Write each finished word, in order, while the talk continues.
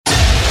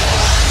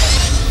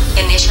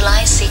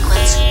Initialize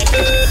sequence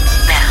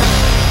now.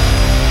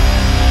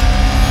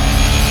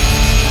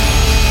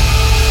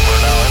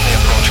 We're now in the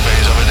approach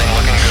phase. Everything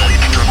looking good.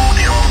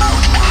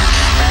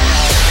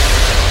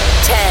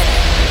 10,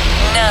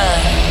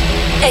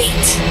 9,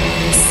 8,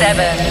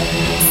 7,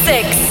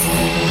 6,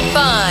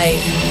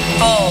 5,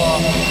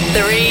 4,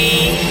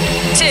 3,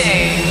 2,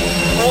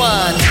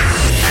 1.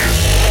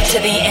 To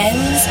the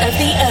ends of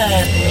the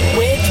earth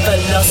with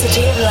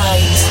velocity of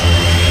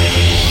light.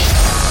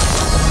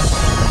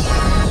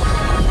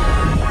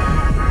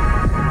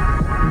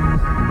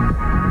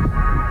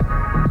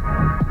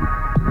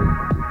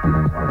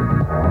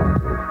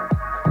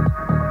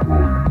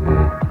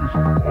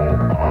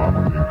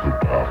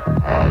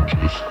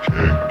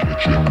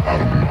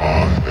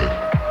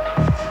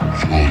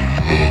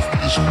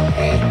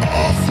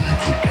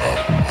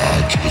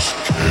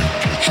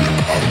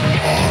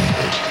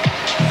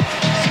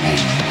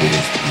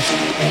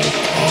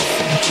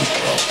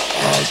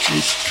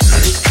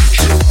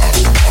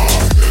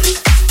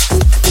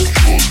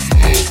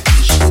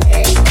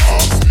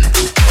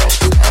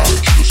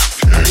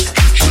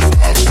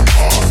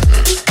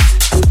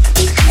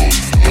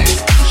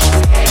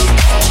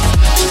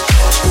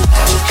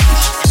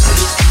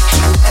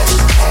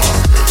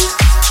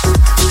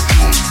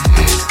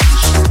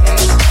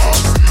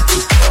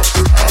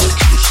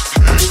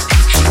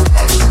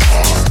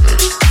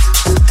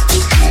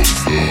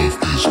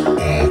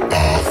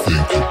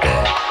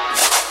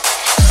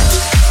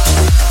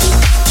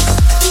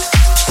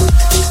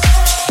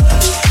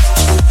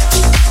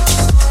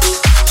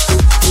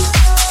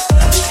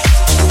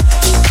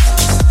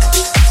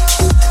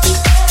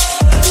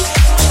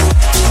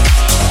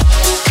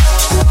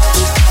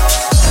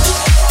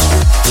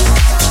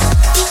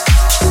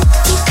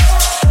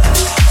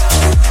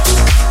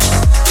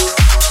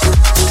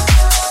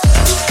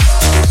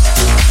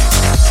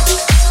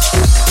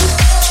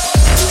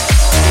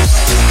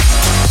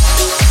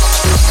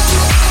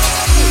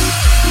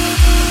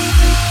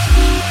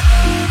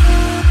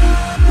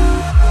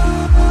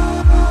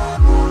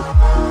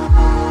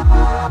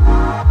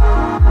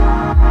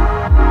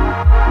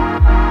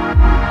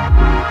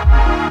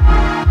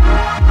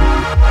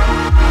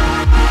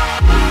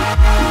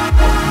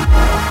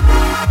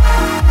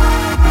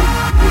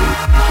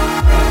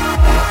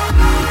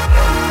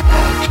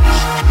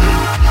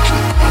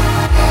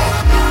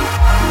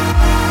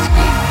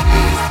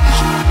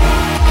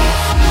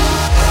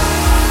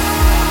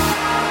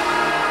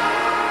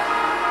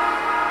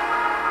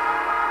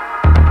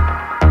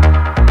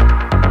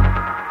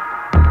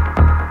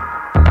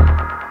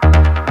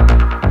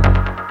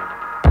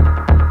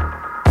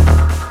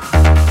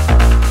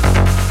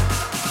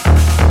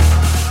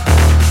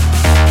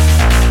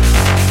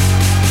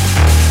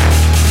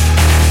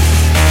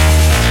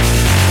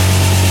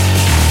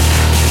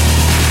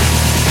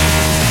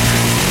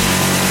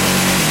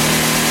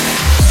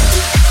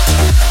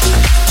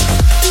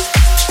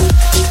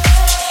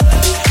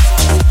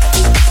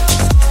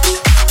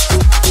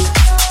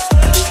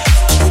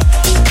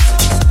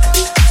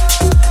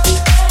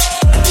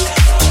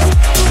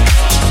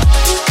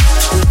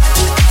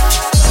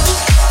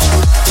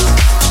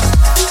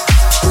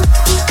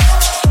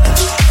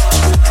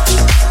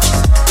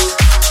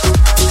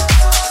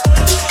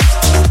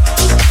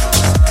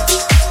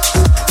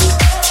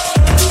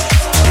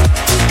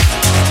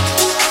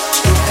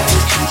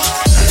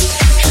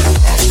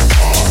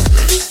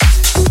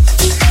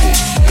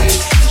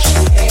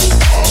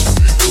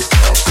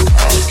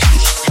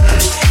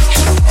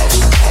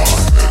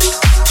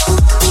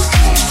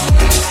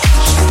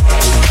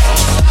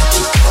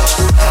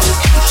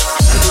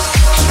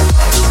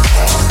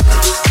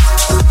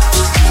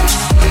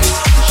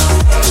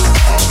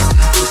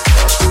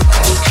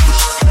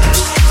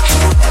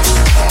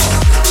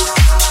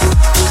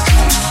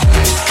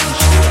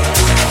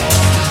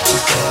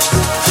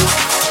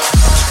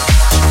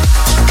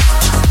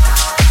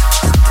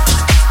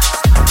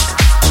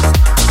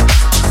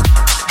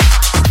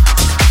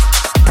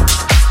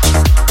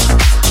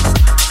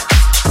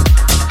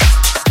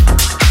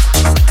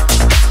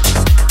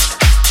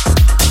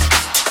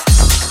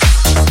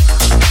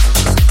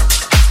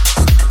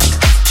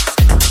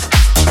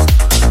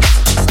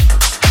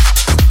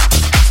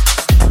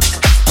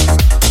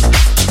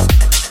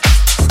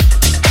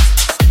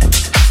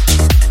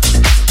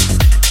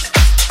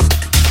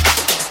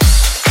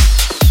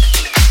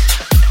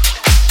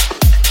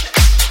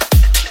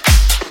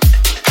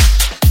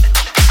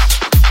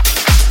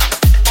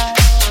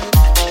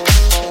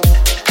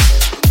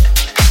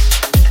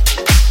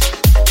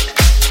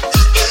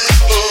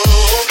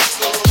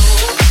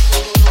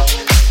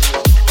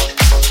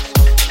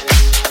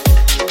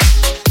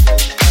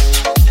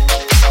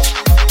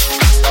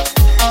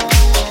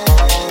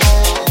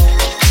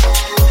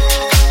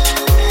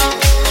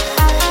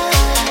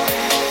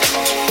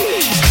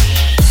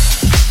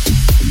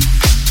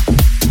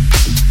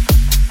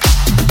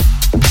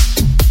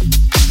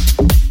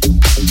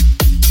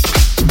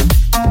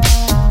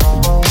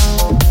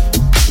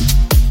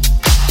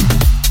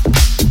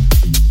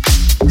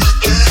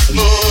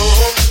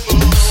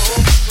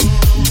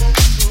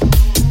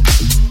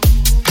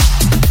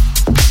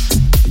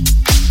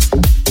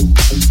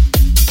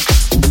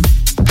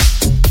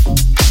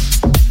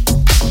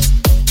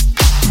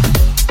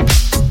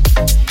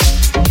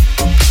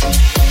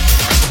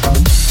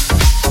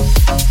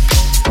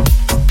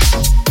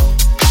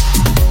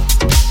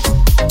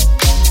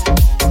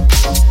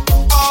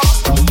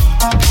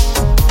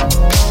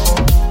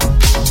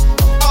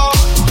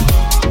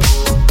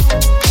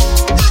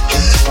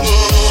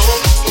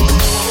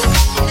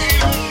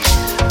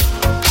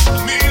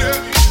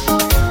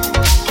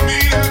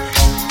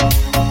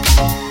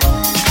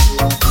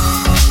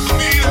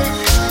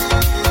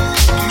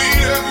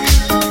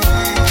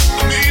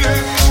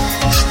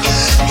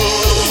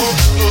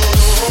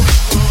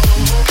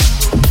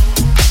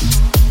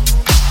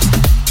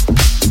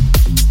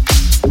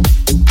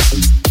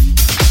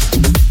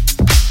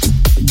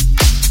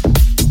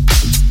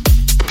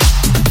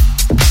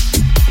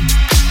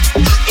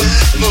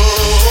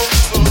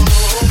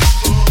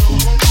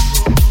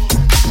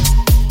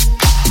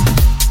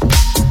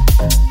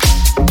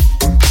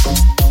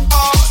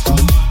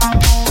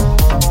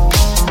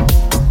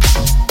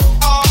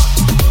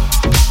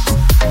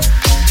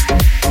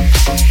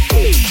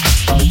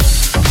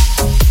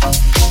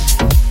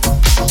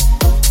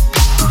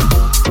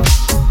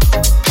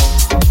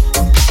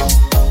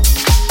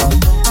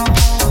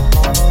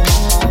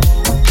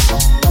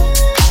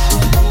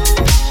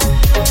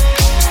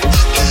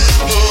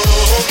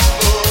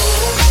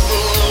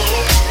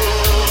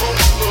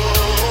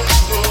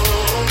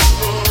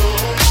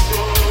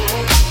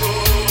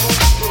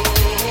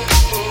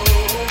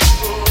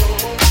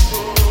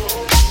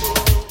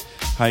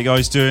 How you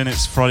guys doing?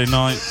 It's Friday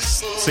night,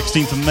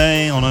 16th of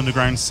May on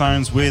Underground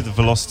Sounds with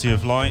Velocity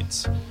of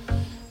Light.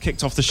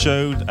 Kicked off the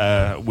show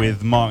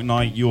with Mark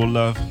Knight, Your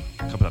Love,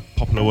 a couple of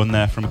popular one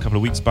there from a couple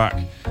of weeks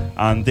back.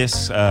 And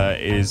this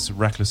is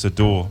Reckless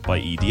Adore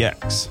by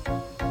EDX.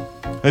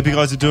 Hope you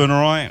guys are doing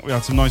alright. We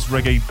had some nice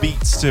reggae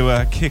beats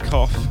to kick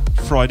off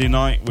Friday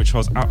night, which I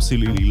was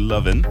absolutely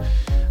loving.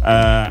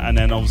 And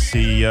then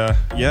obviously,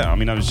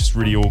 that was just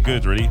really all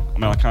good, really. I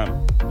mean, I can't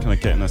kind of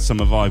get in a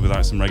summer vibe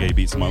without some reggae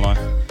beats in my life.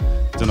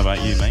 Don't know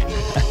about you, mate.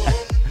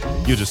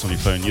 You're just on your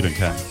phone, you don't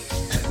care.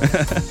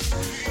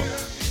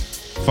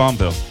 Farm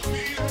bill.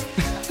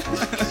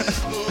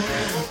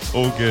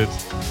 All good.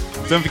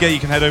 Don't forget you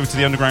can head over to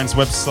the Underground's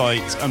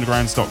website,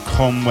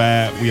 undergrounds.com,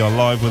 where we are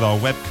live with our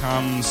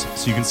webcams,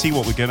 so you can see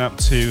what we're getting up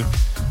to.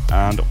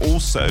 And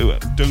also,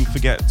 don't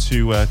forget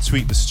to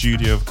tweet the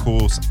studio, of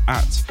course,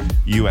 at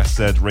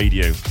USZ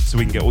Radio, so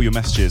we can get all your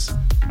messages.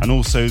 And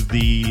also,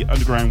 the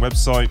Underground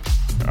website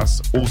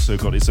has also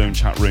got its own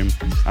chat room,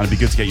 and it'd be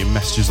good to get your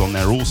messages on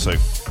there also.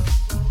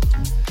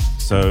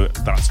 So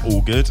that's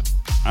all good.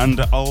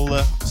 And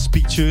I'll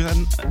speak to you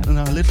in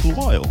a little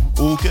while.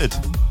 All good.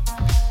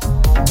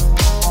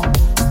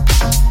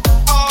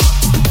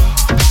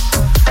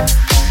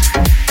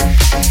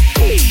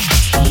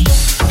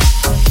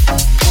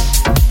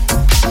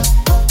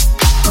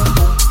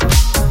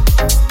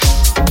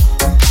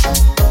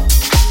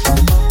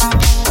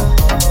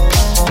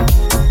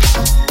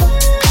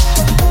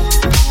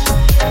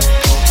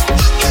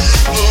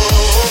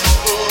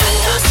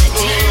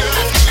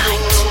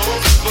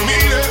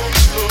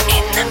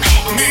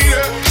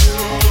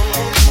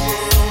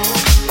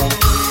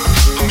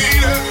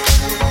 Need it.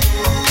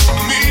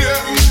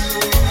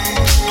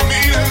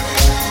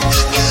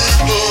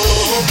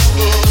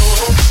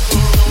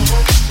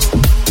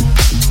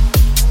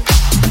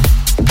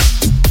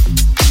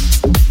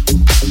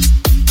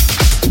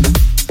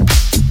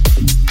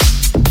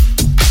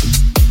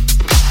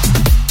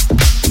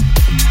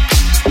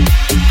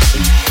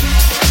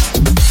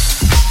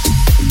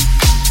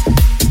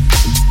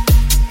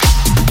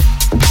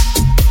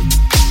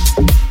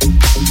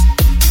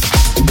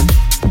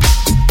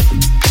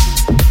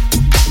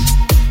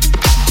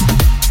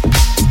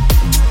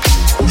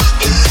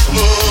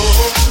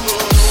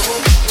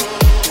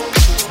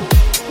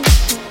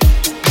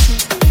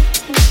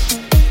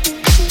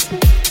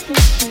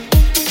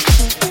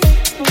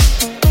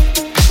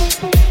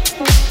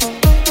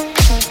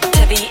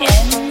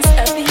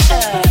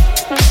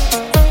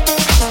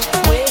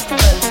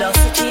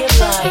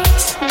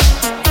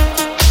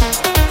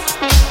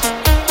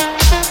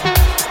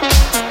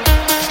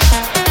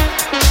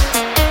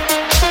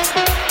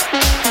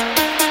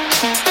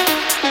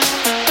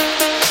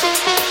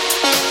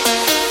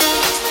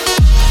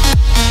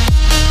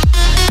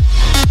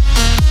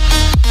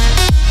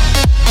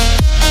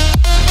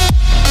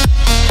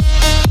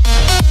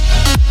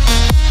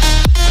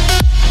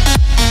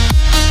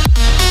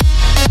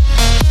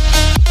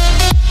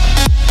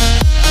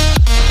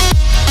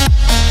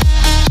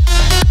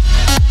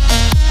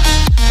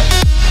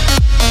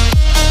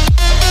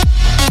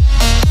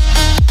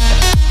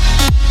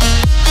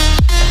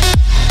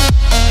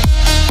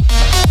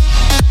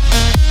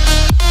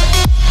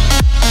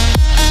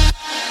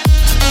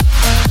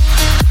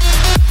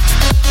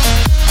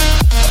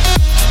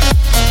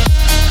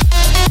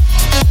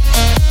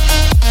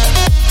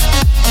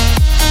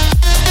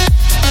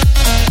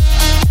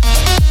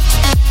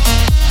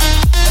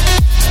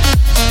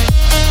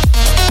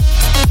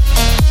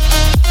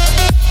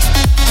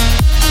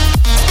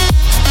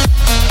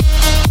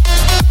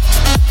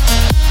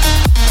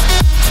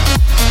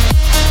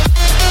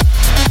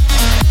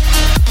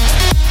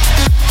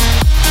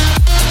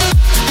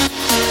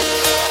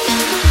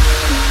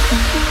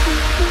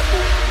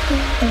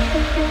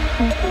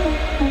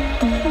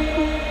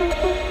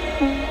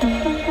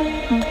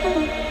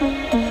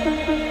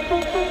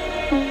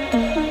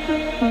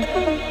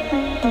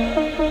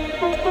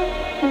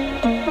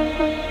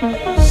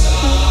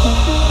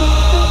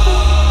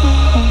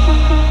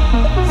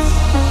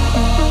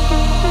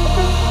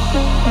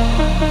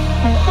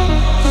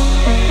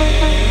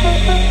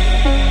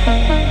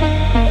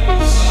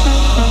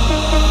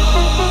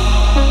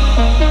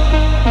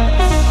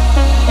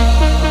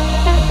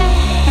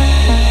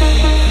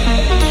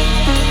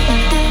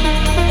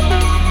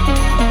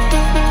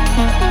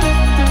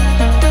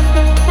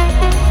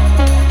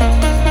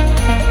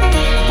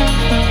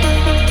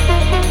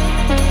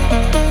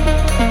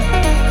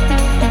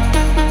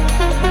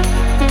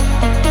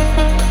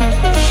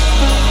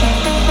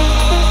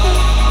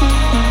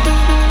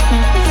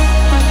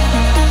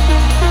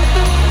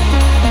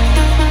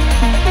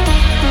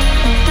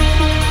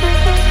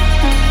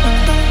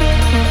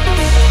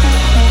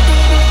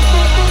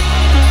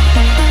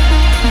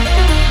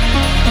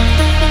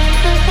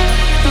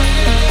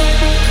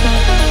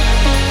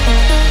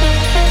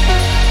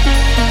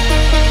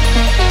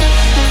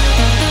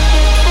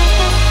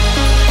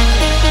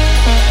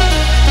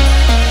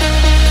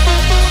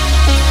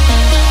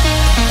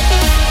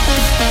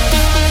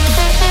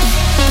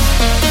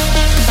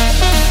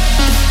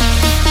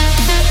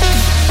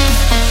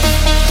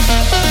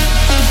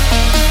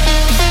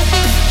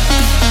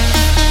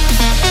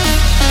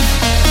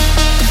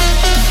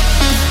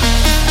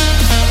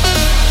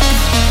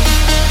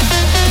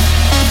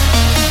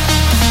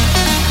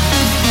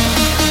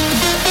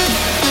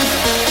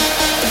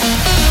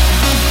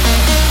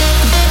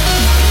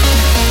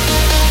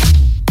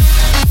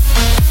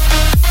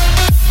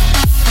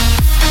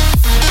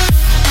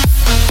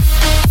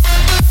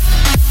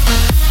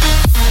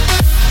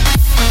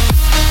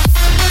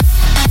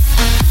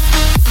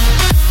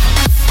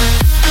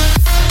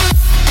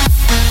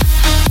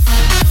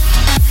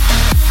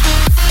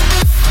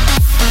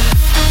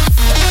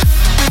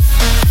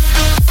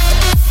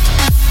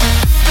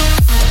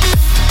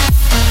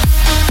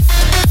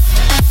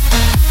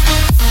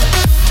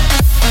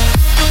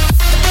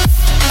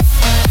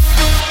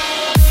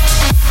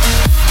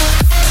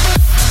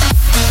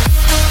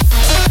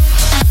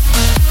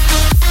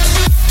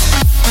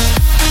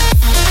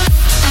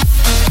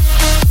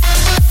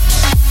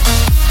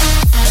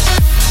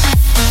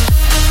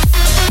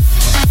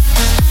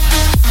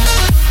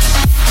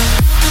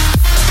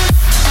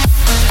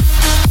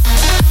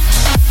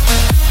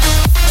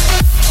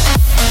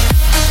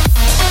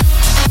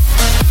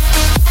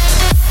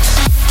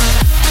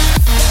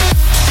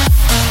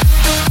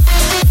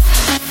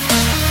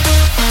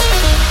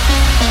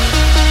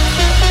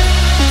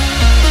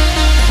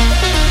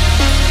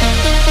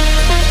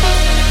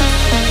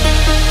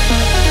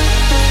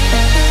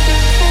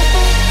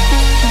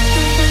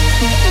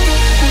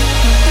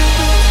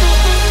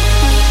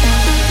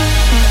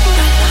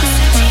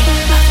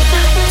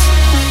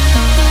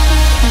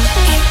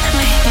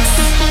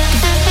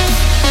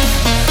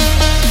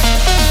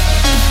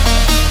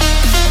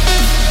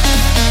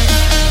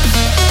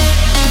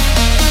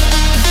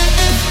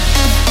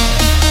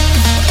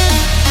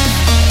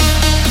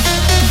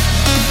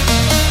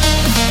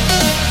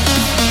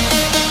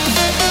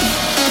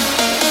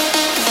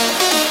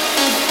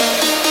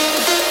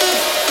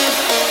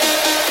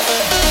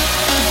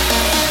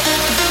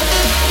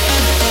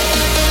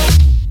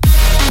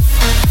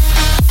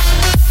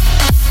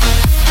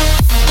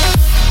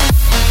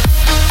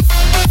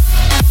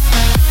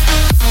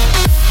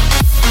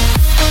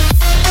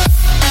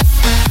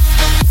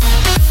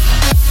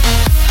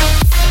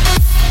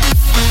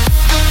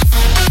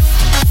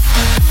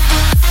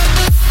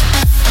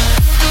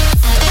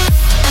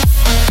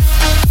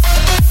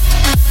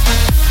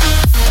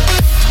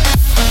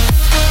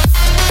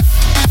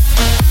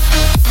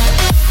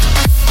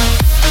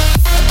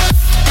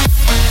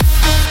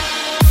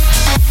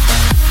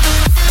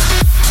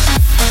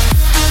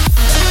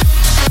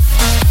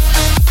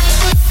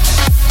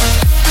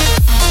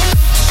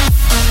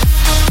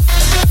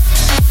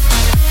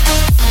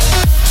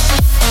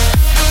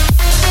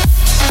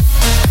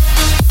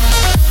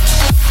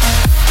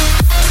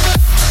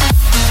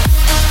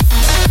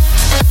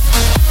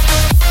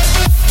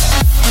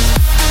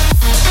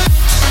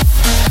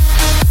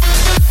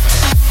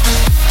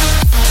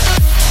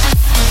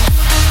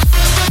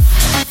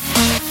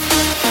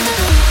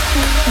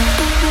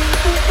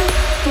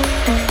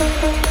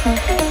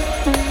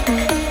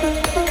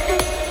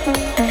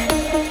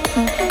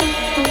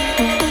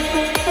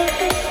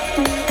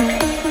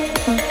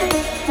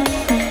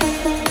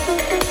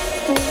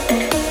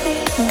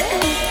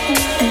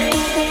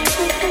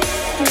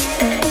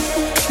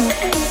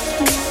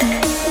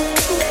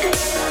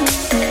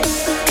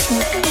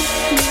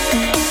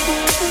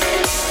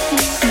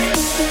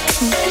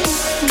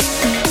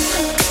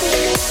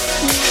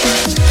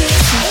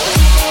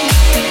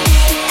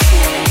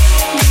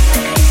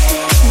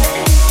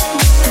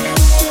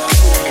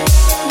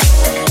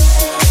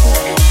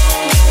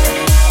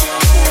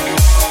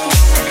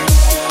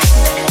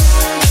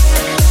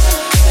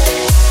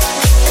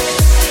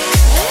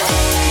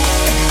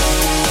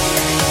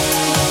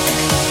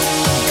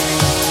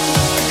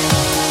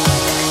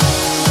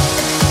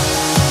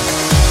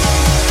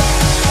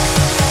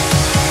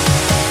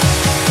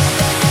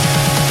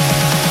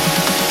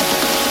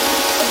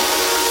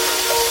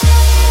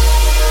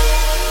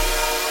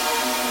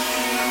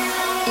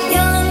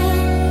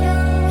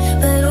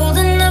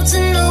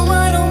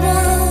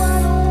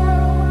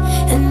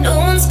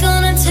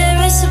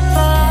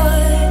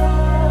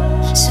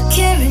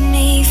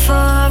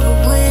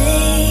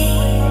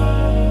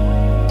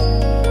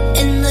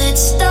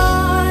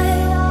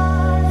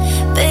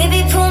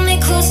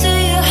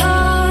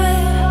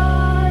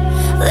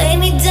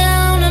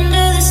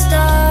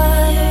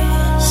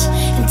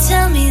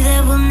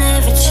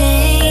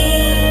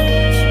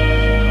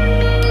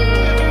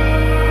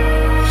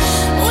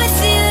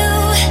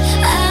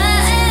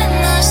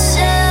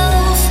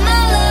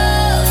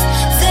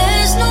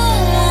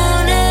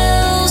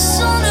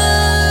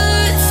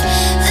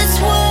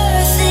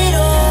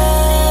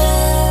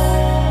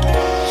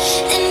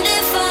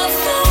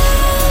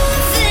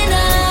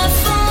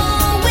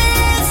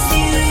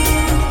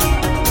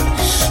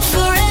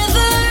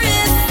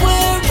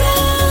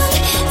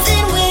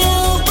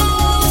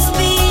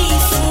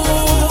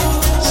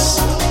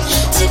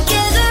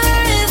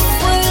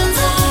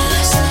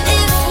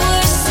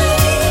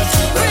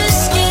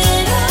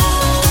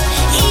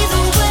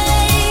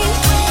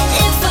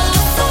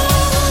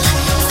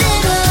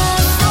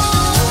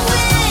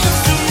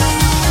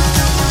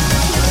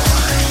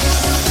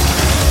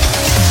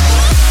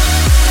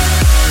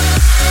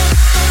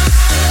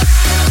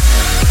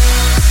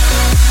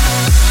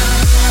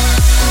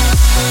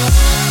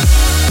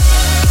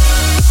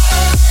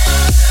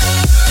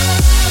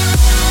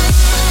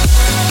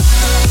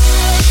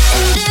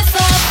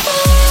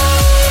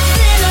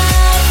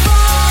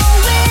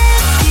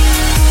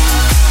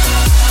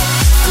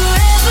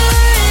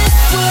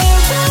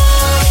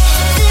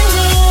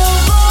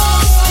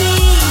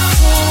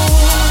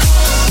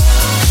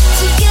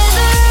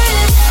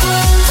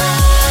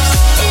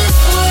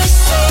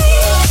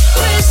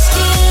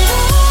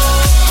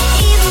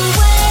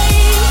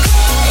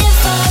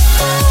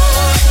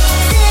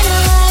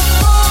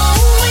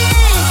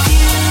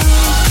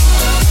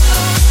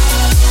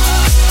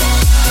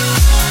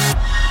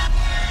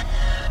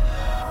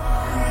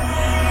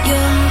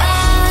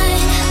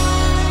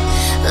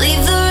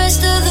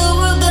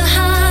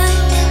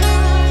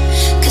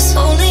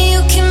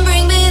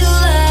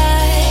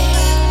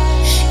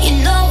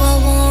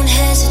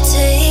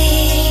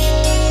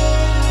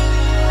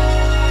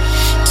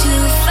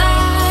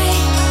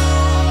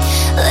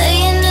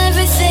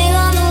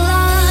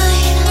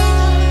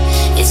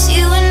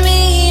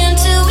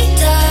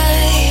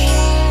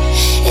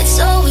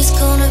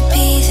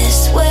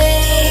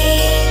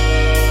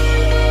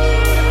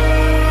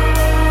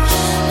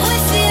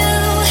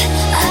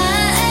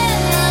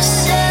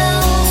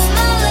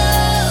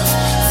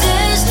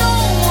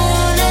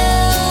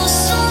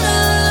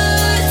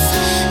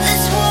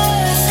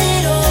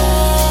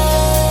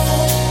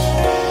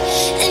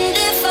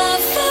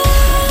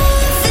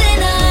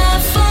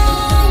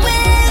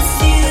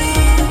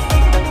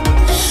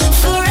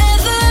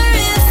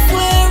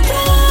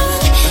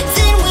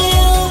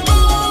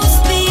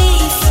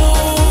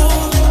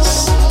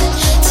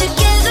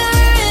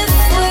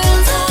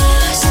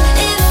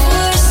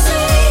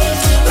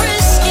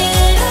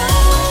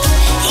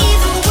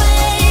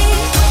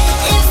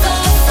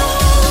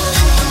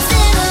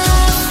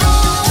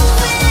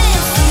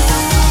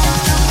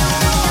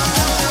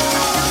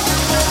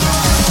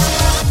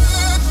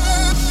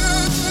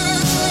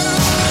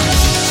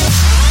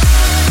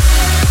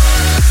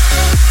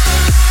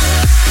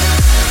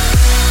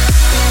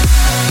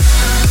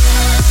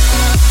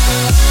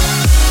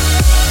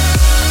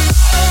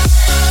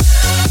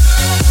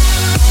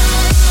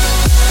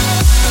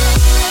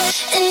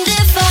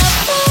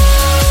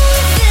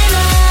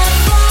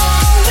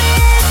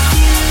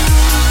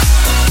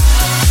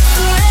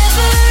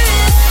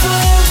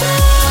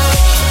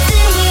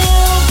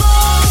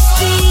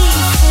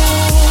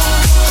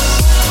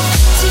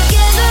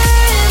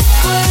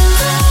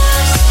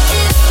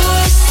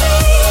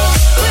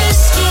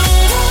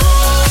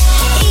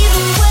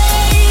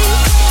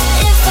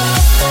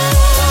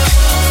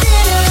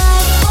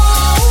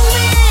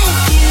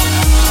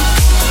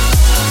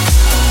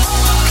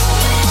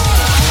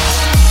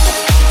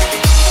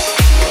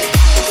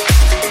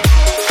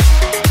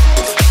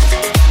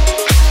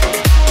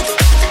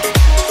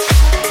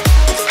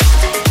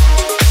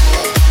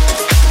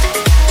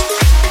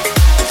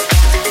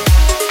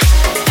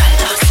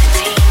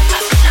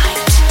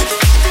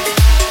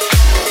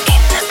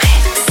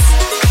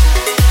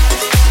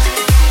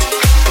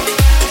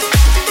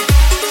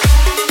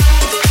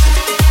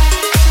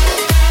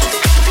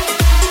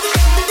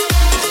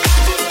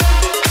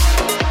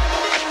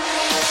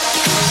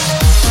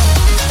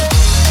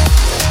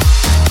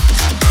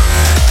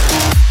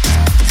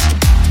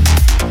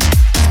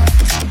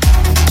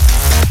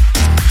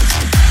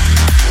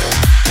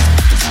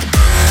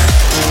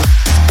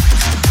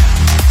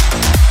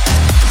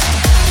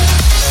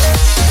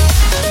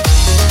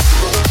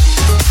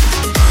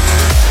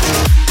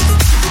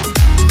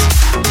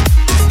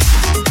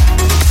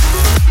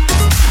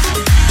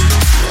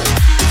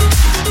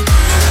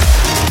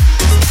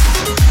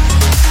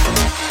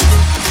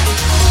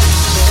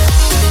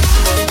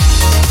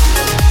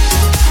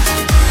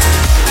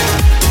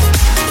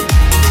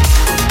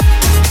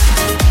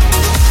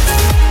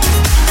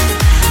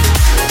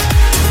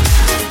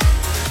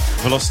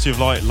 Velocity of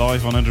Light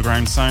live on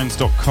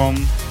undergroundsounds.com.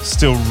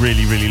 Still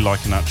really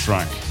liking that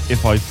track.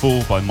 If I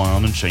Fall by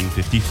Myon and Shane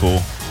 54.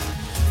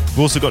 We've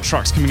also got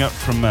tracks coming up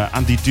from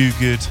Andy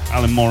Duguid,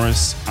 Alan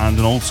Morris, and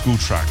an old school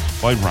track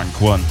by Rank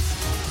One.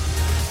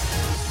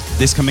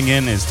 This coming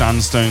in is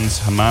Dan Stone's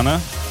Hamana.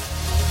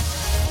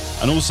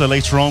 And also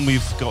later on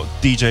we've got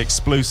DJ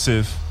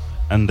Explosive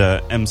and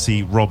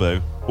MC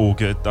Robbo. All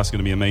good. That's going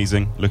to be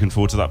amazing. Looking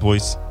forward to that,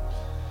 boys.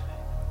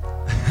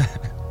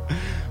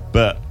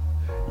 But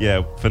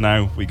yeah, for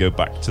now we go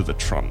back to the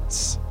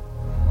trance.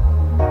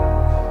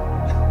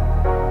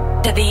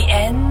 To the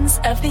ends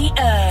of the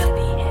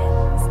earth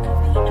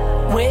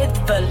with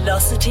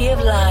Velocity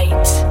of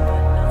Light.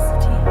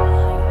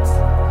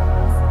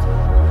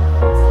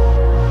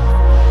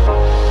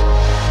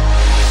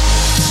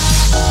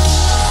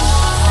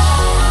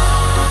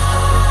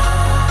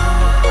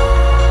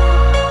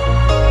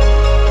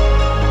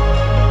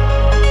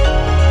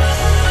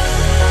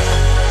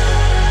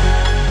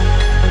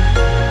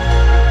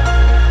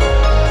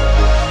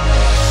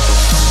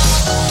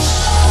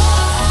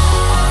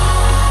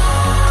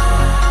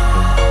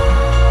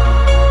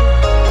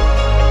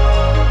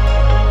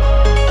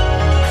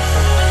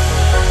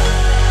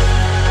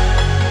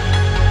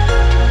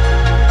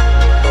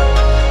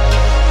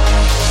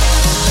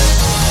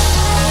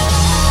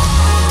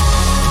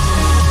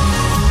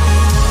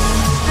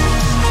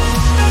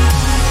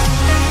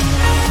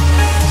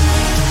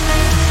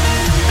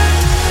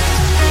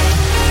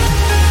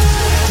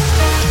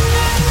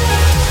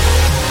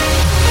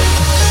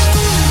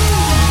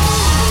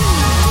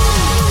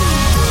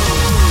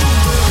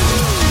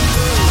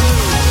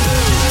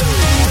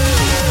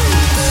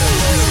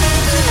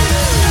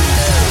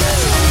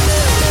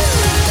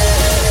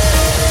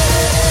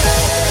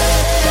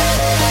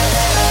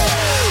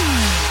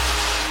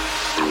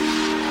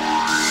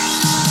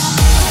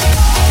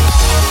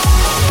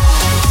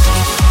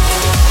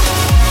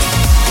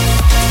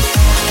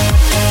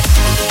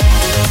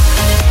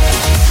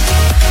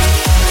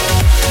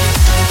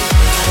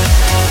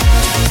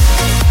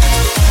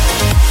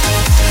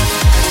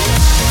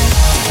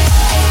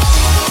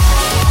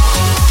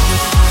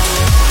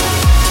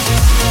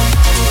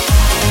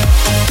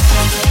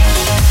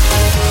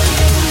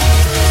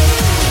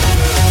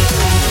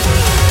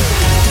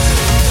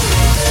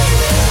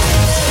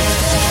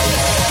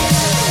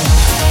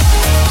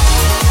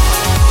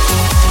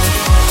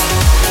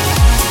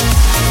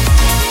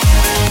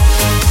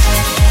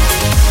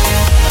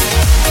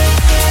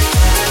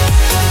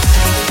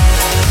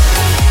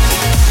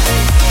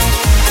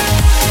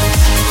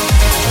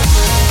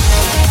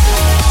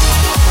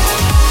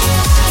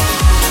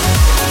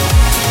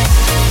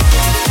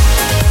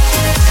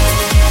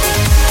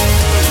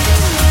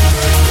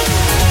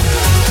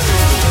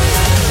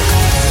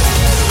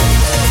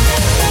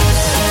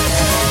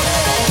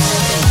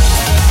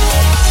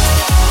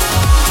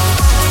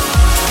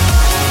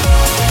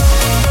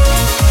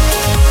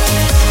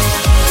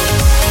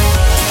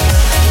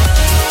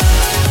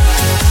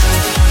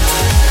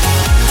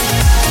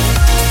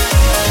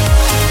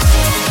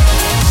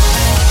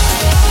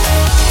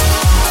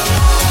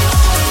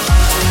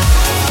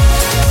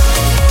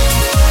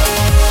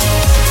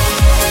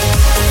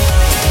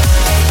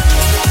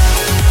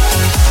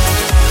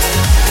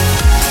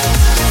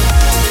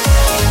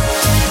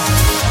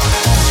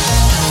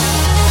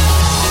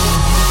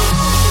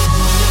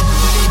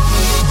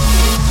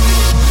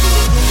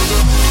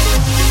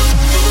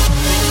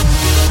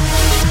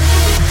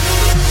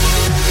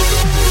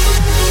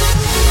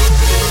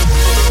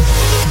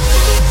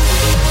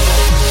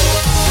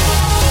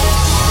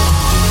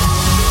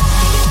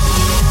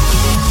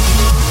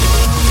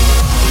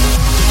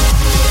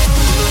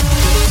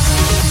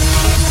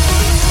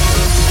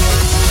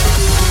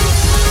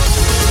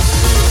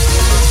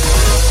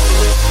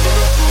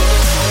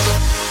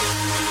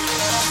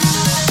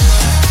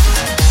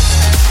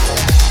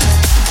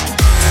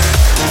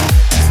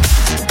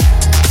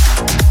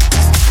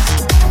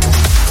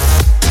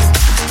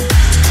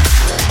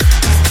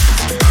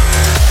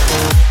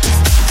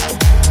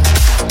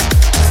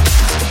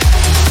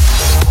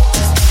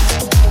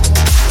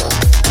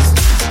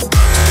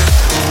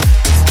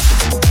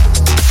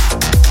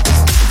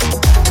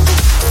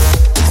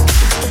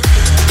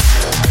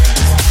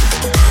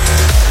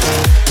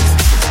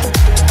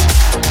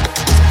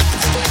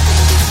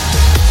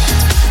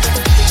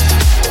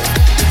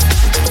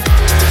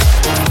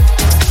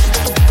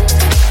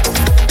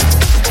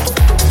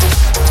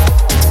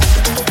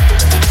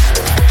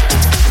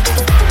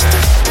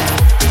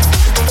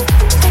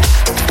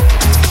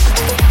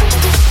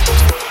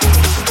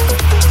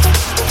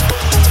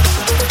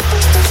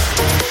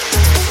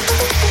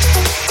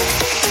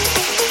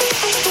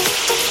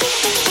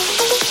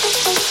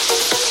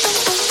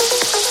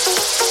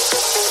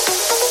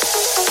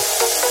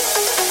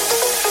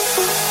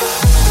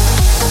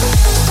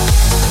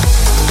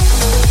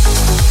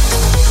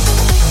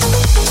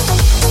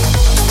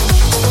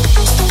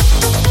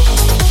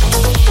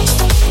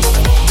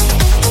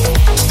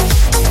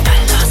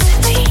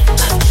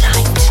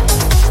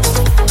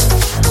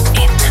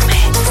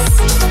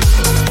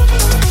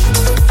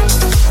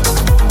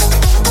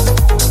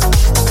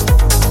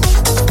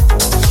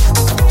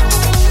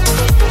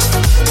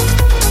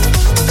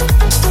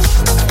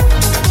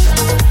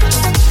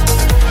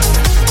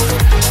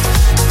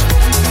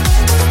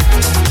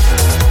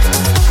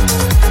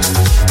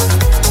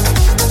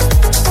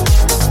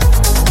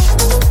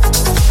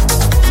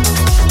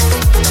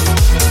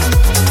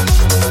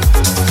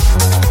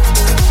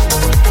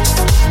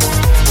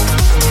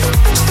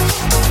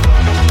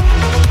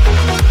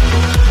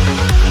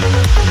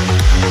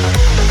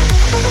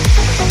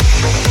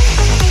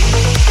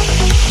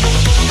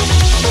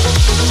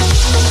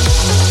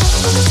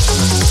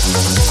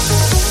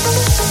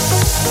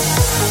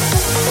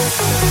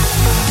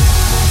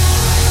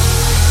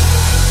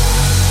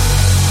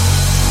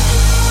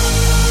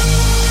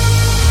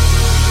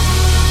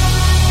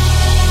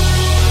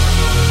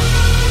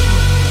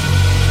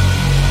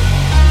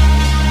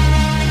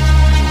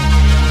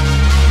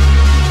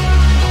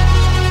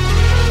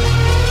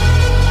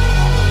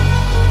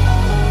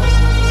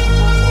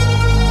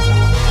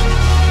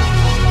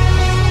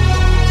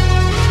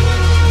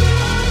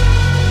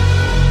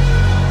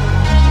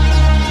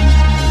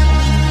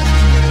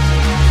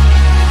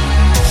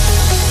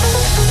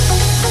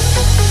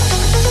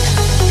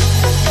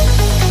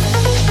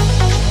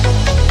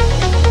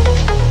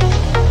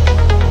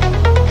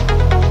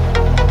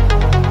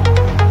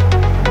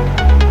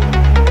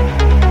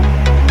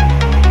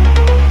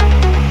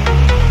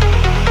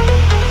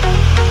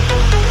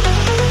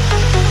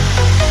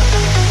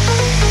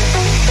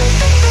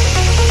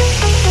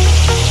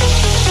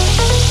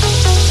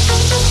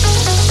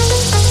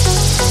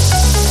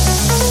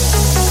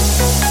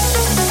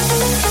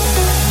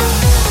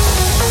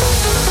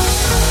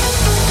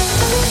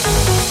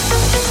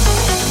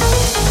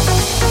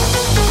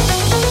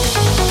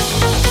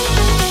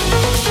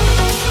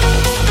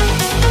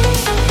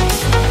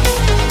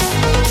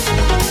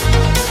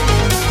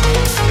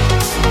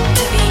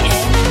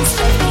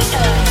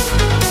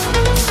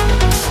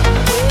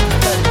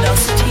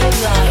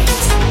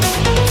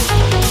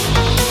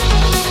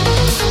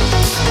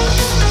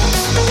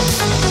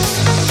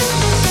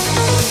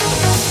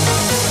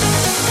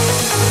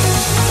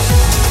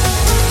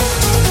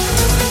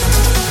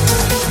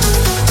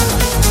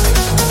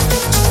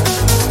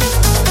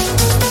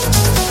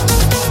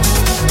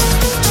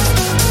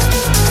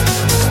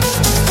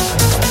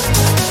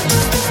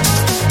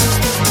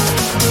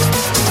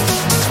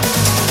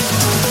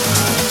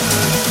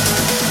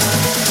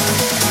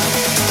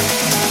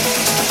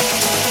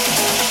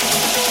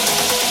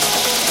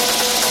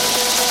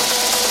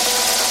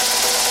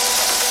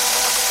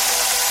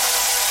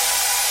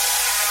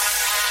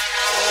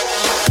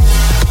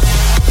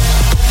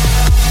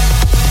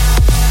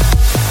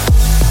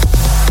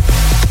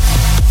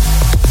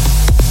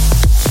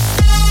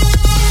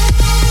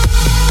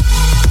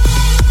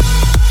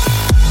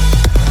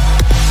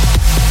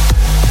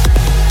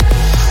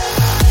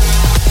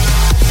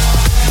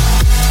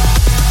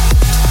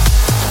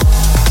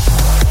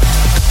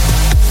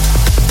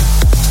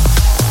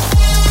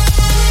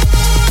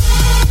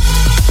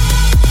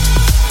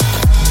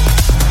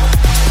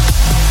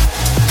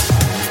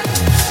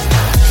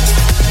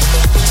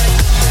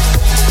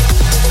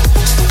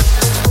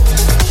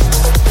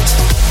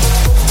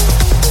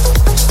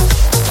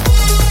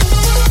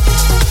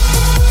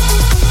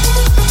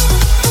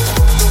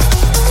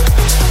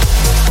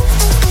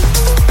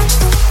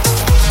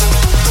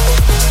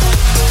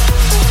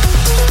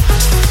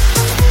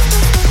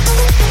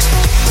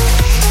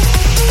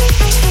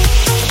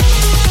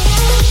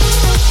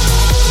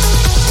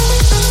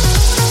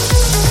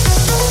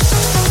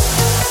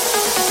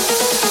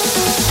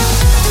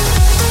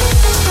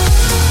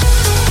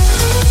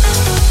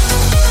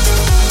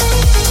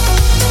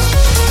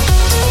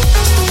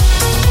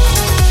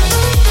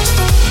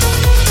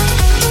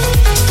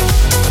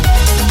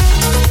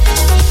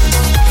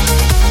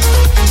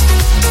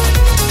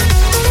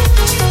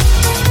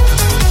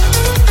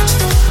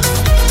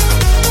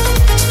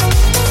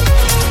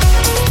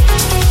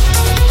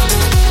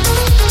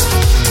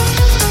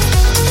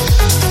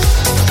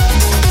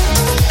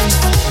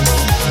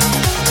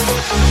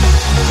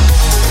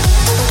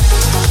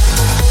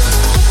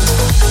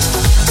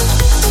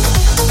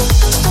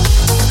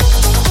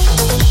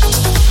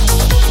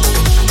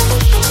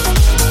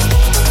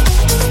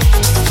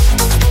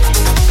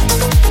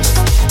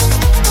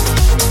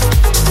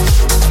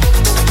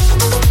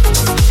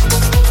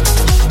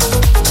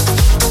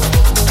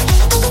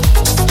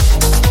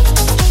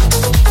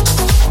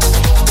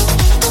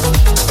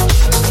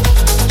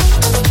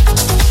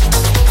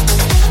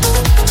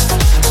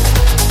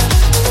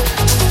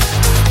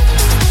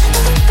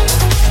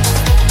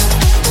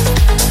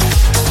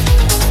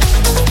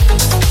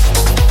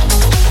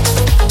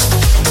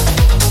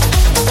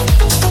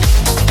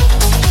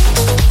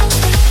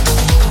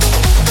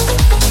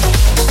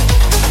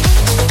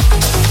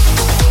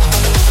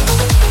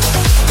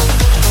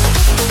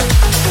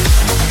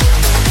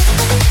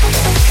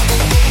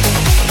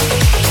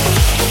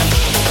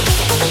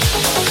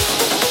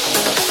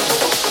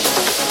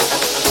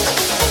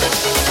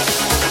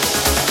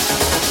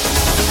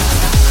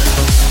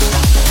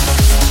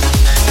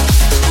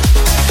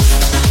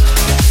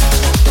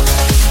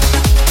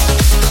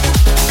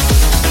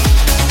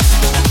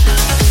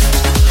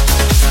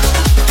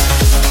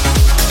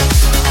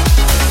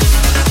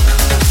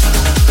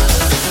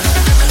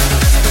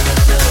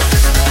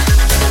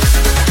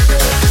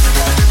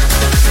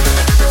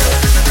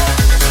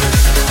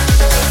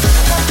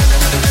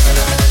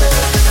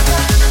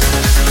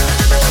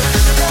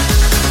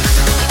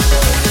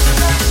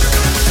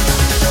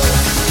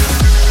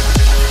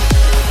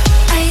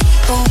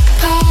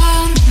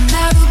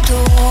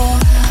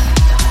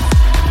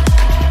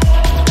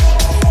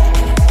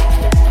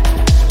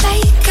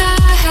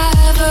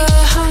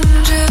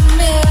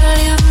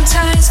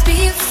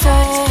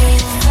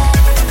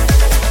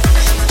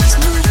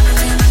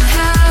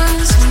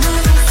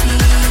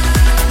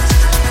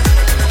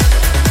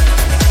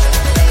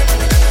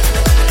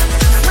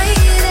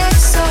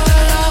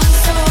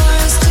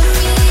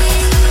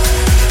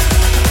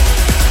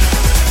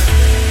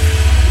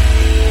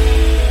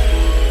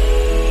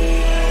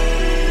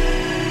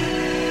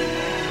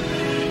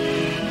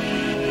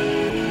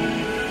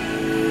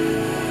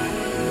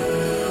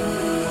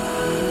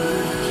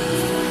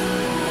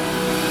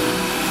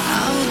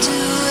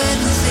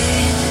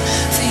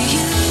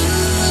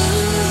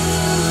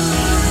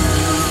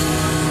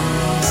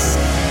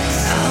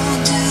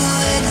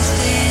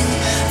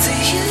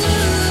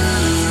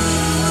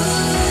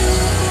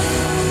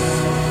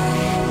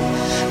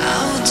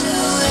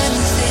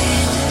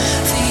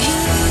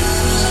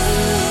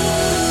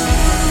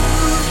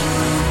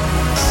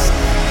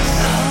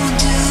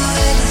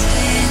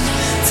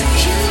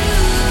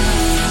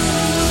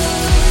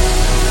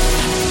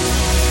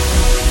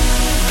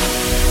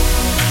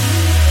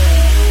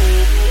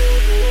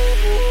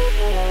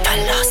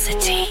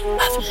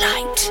 of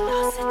light.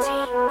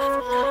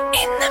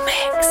 In the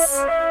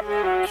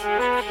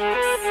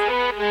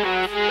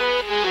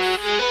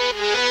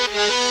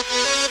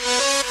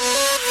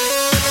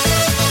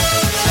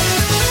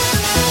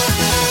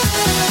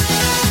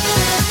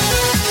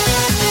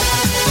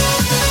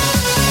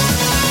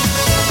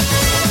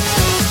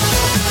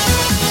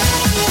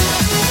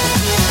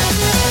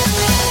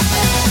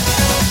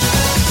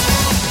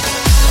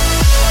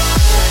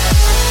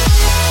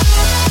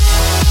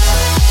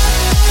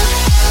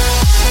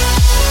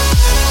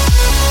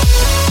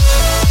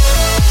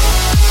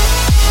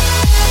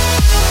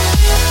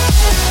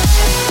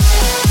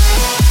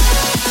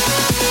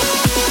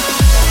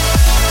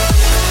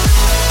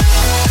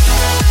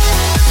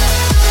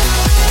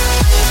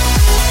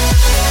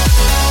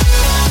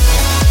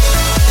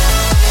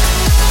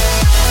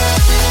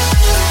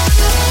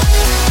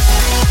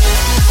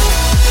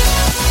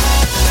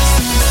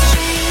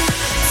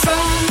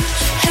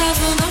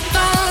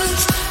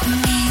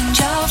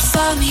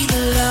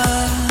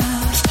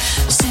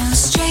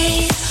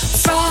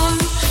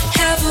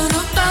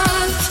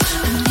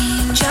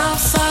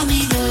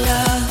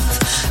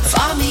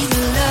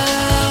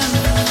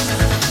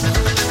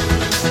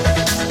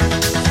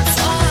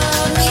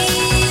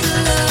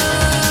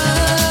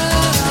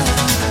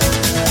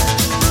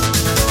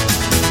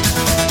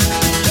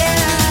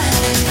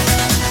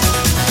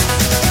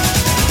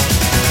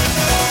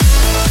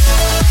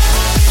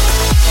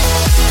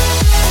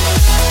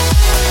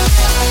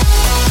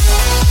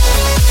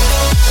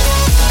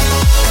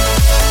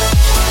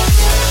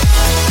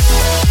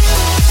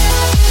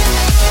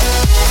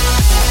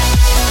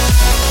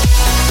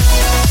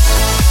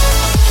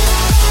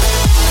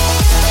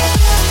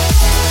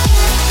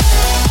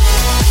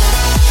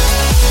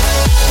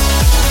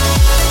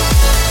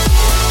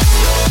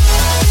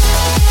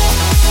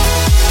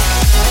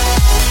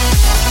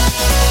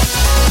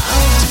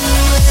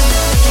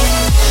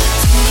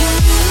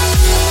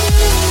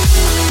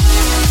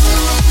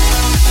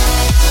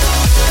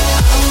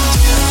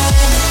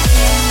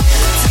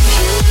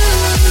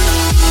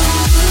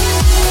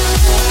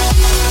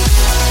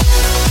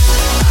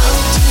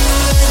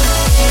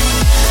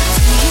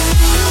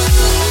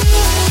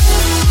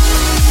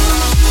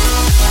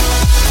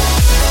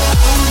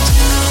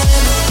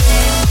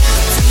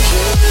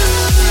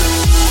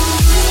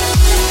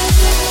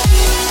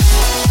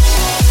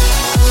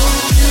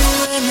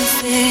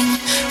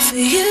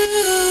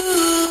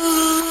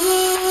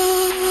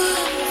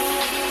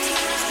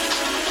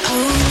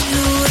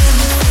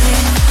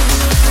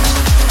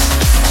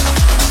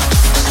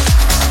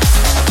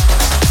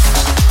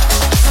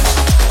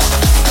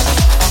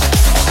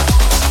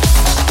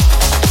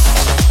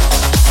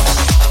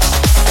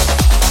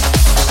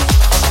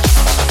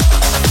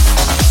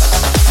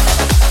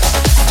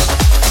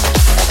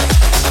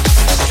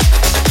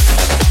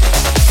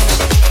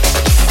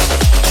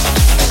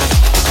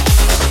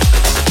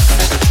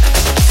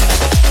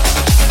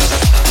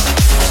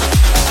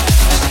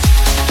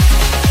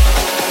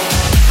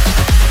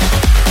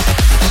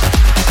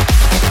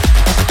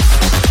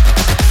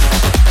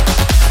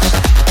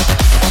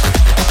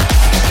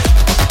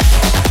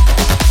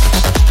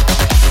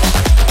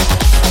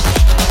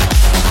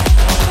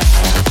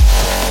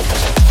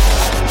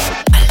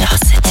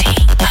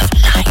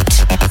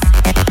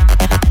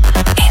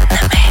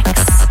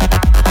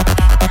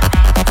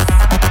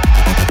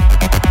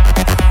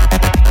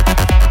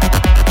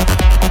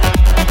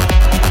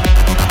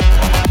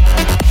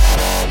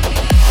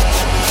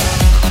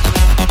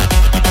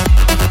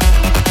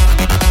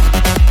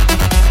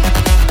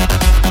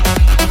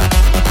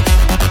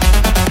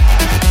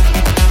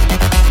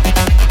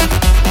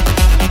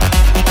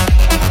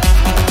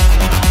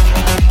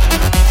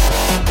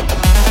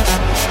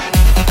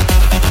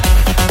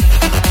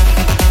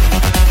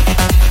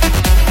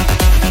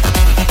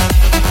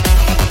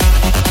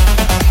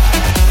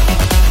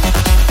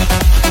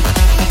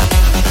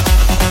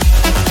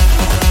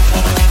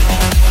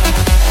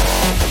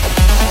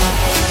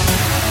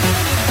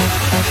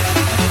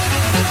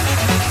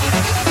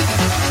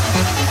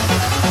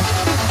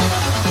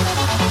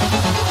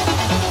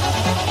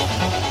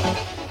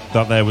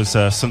That there was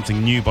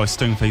something new by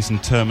Stoneface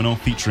and Terminal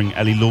featuring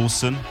Ellie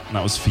Lawson, and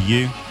that was For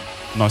You.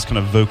 Nice kind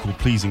of vocal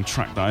pleasing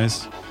track that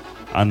is.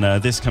 And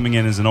this coming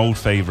in is an old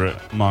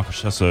favourite,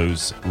 Marcus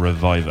Hussow's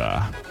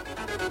Reviver.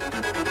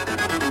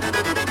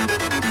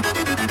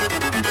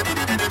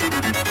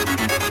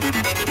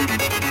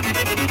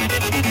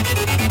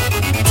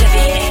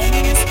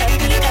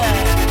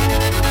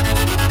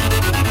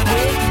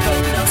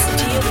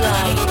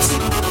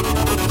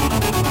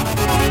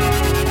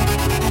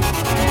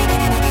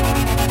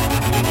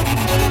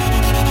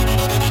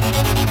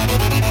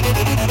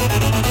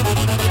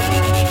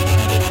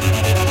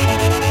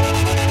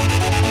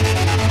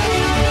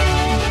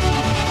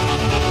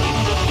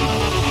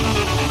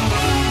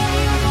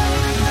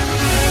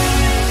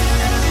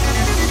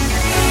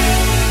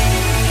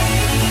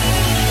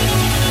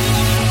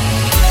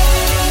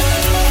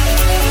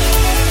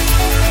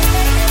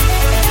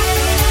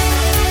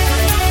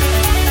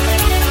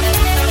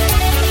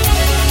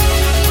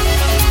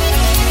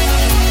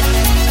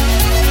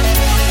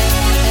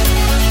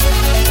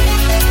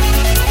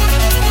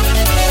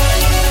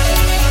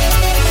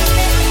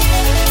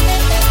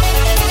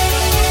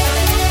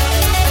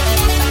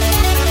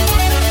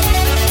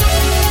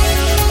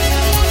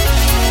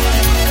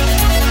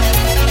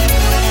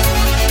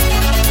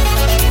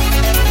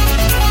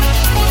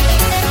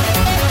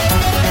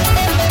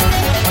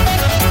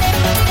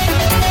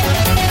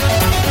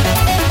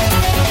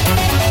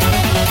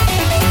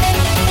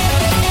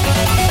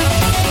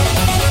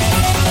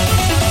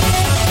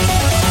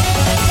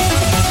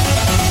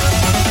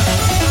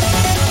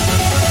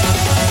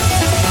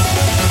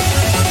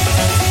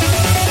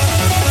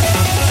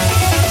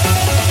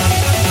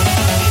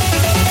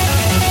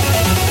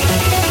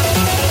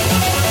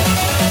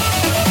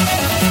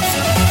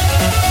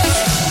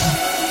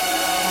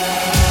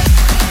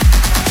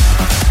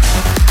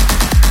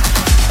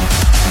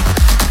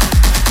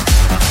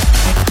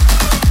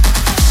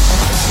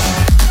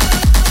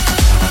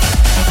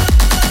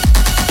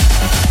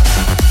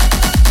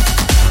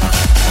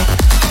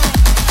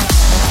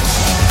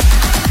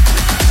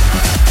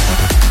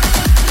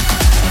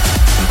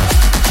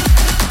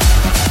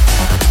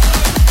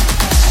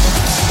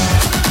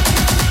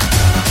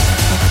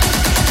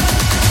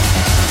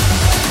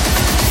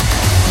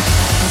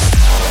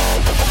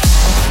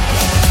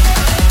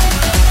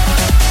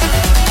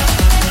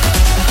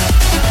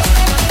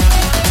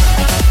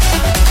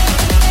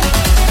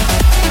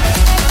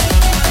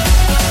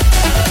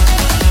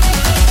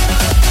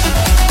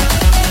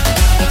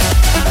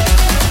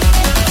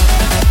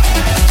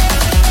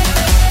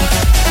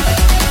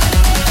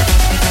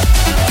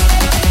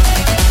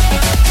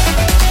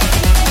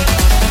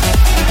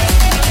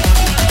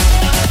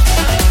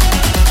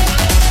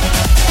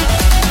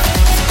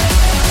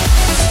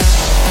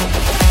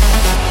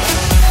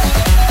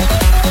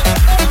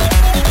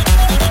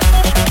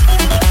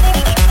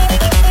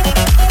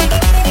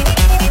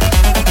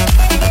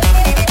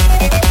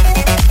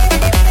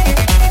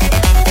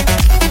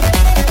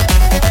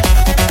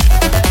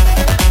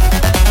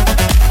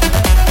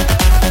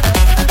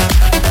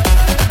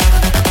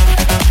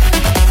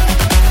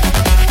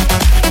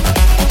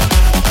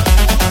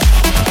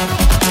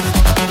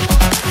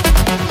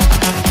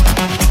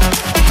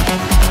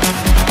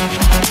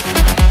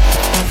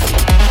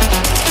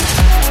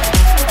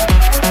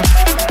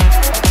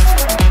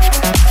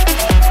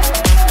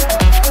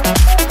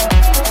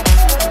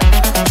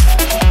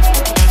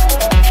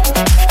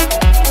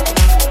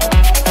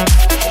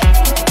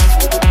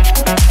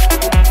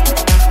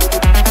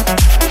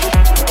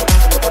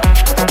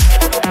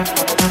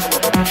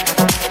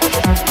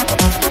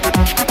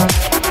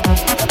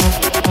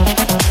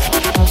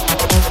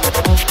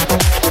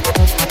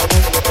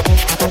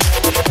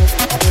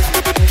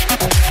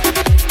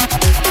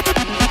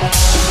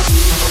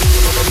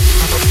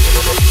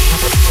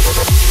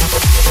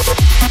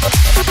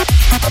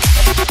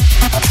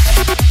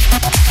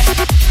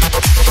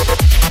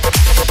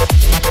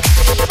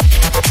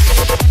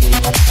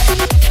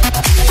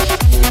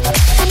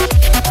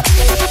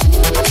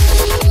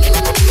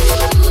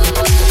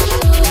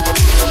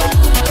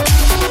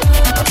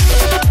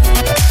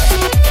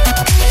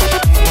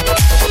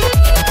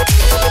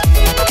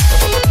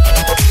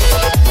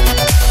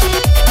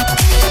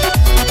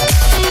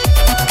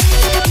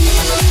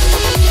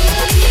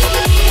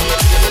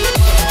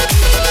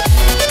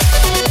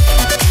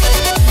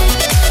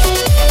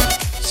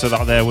 So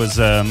that there was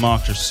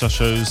Marcus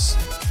Susho's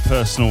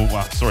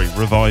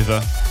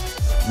Reviver.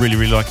 Really,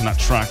 really liking that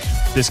track.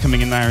 This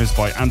coming in now is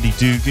by Andy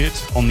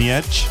Duguid, On the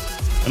Edge.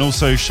 And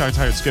also shout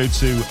outs go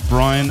to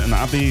Brian and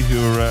Abby who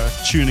are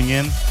tuning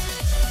in.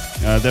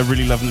 They're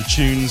really loving the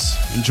tunes,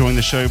 enjoying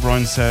the show,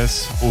 Brian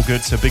says. All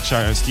good, so big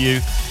shout outs to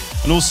you.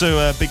 And also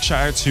a big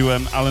shout out to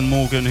Alan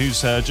Morgan,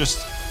 who's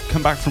just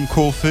come back from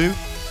Corfu.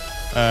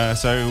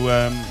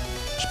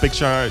 Big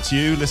shout out to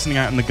you, listening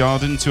out in the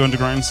garden to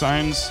Underground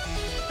Sounds.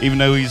 Even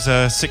though he's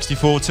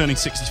 64, turning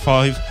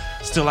 65,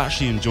 still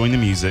actually enjoying the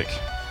music.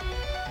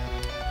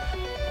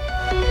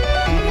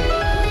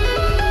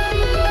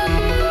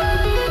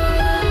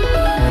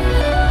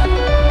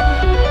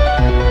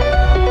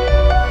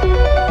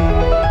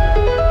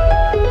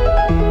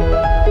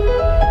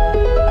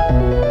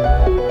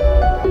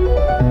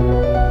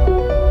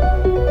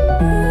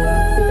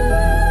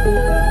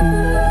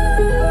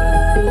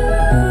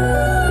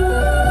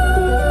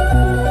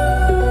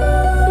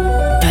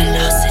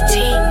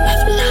 Velocity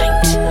of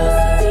light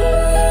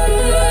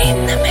in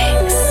the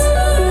mix.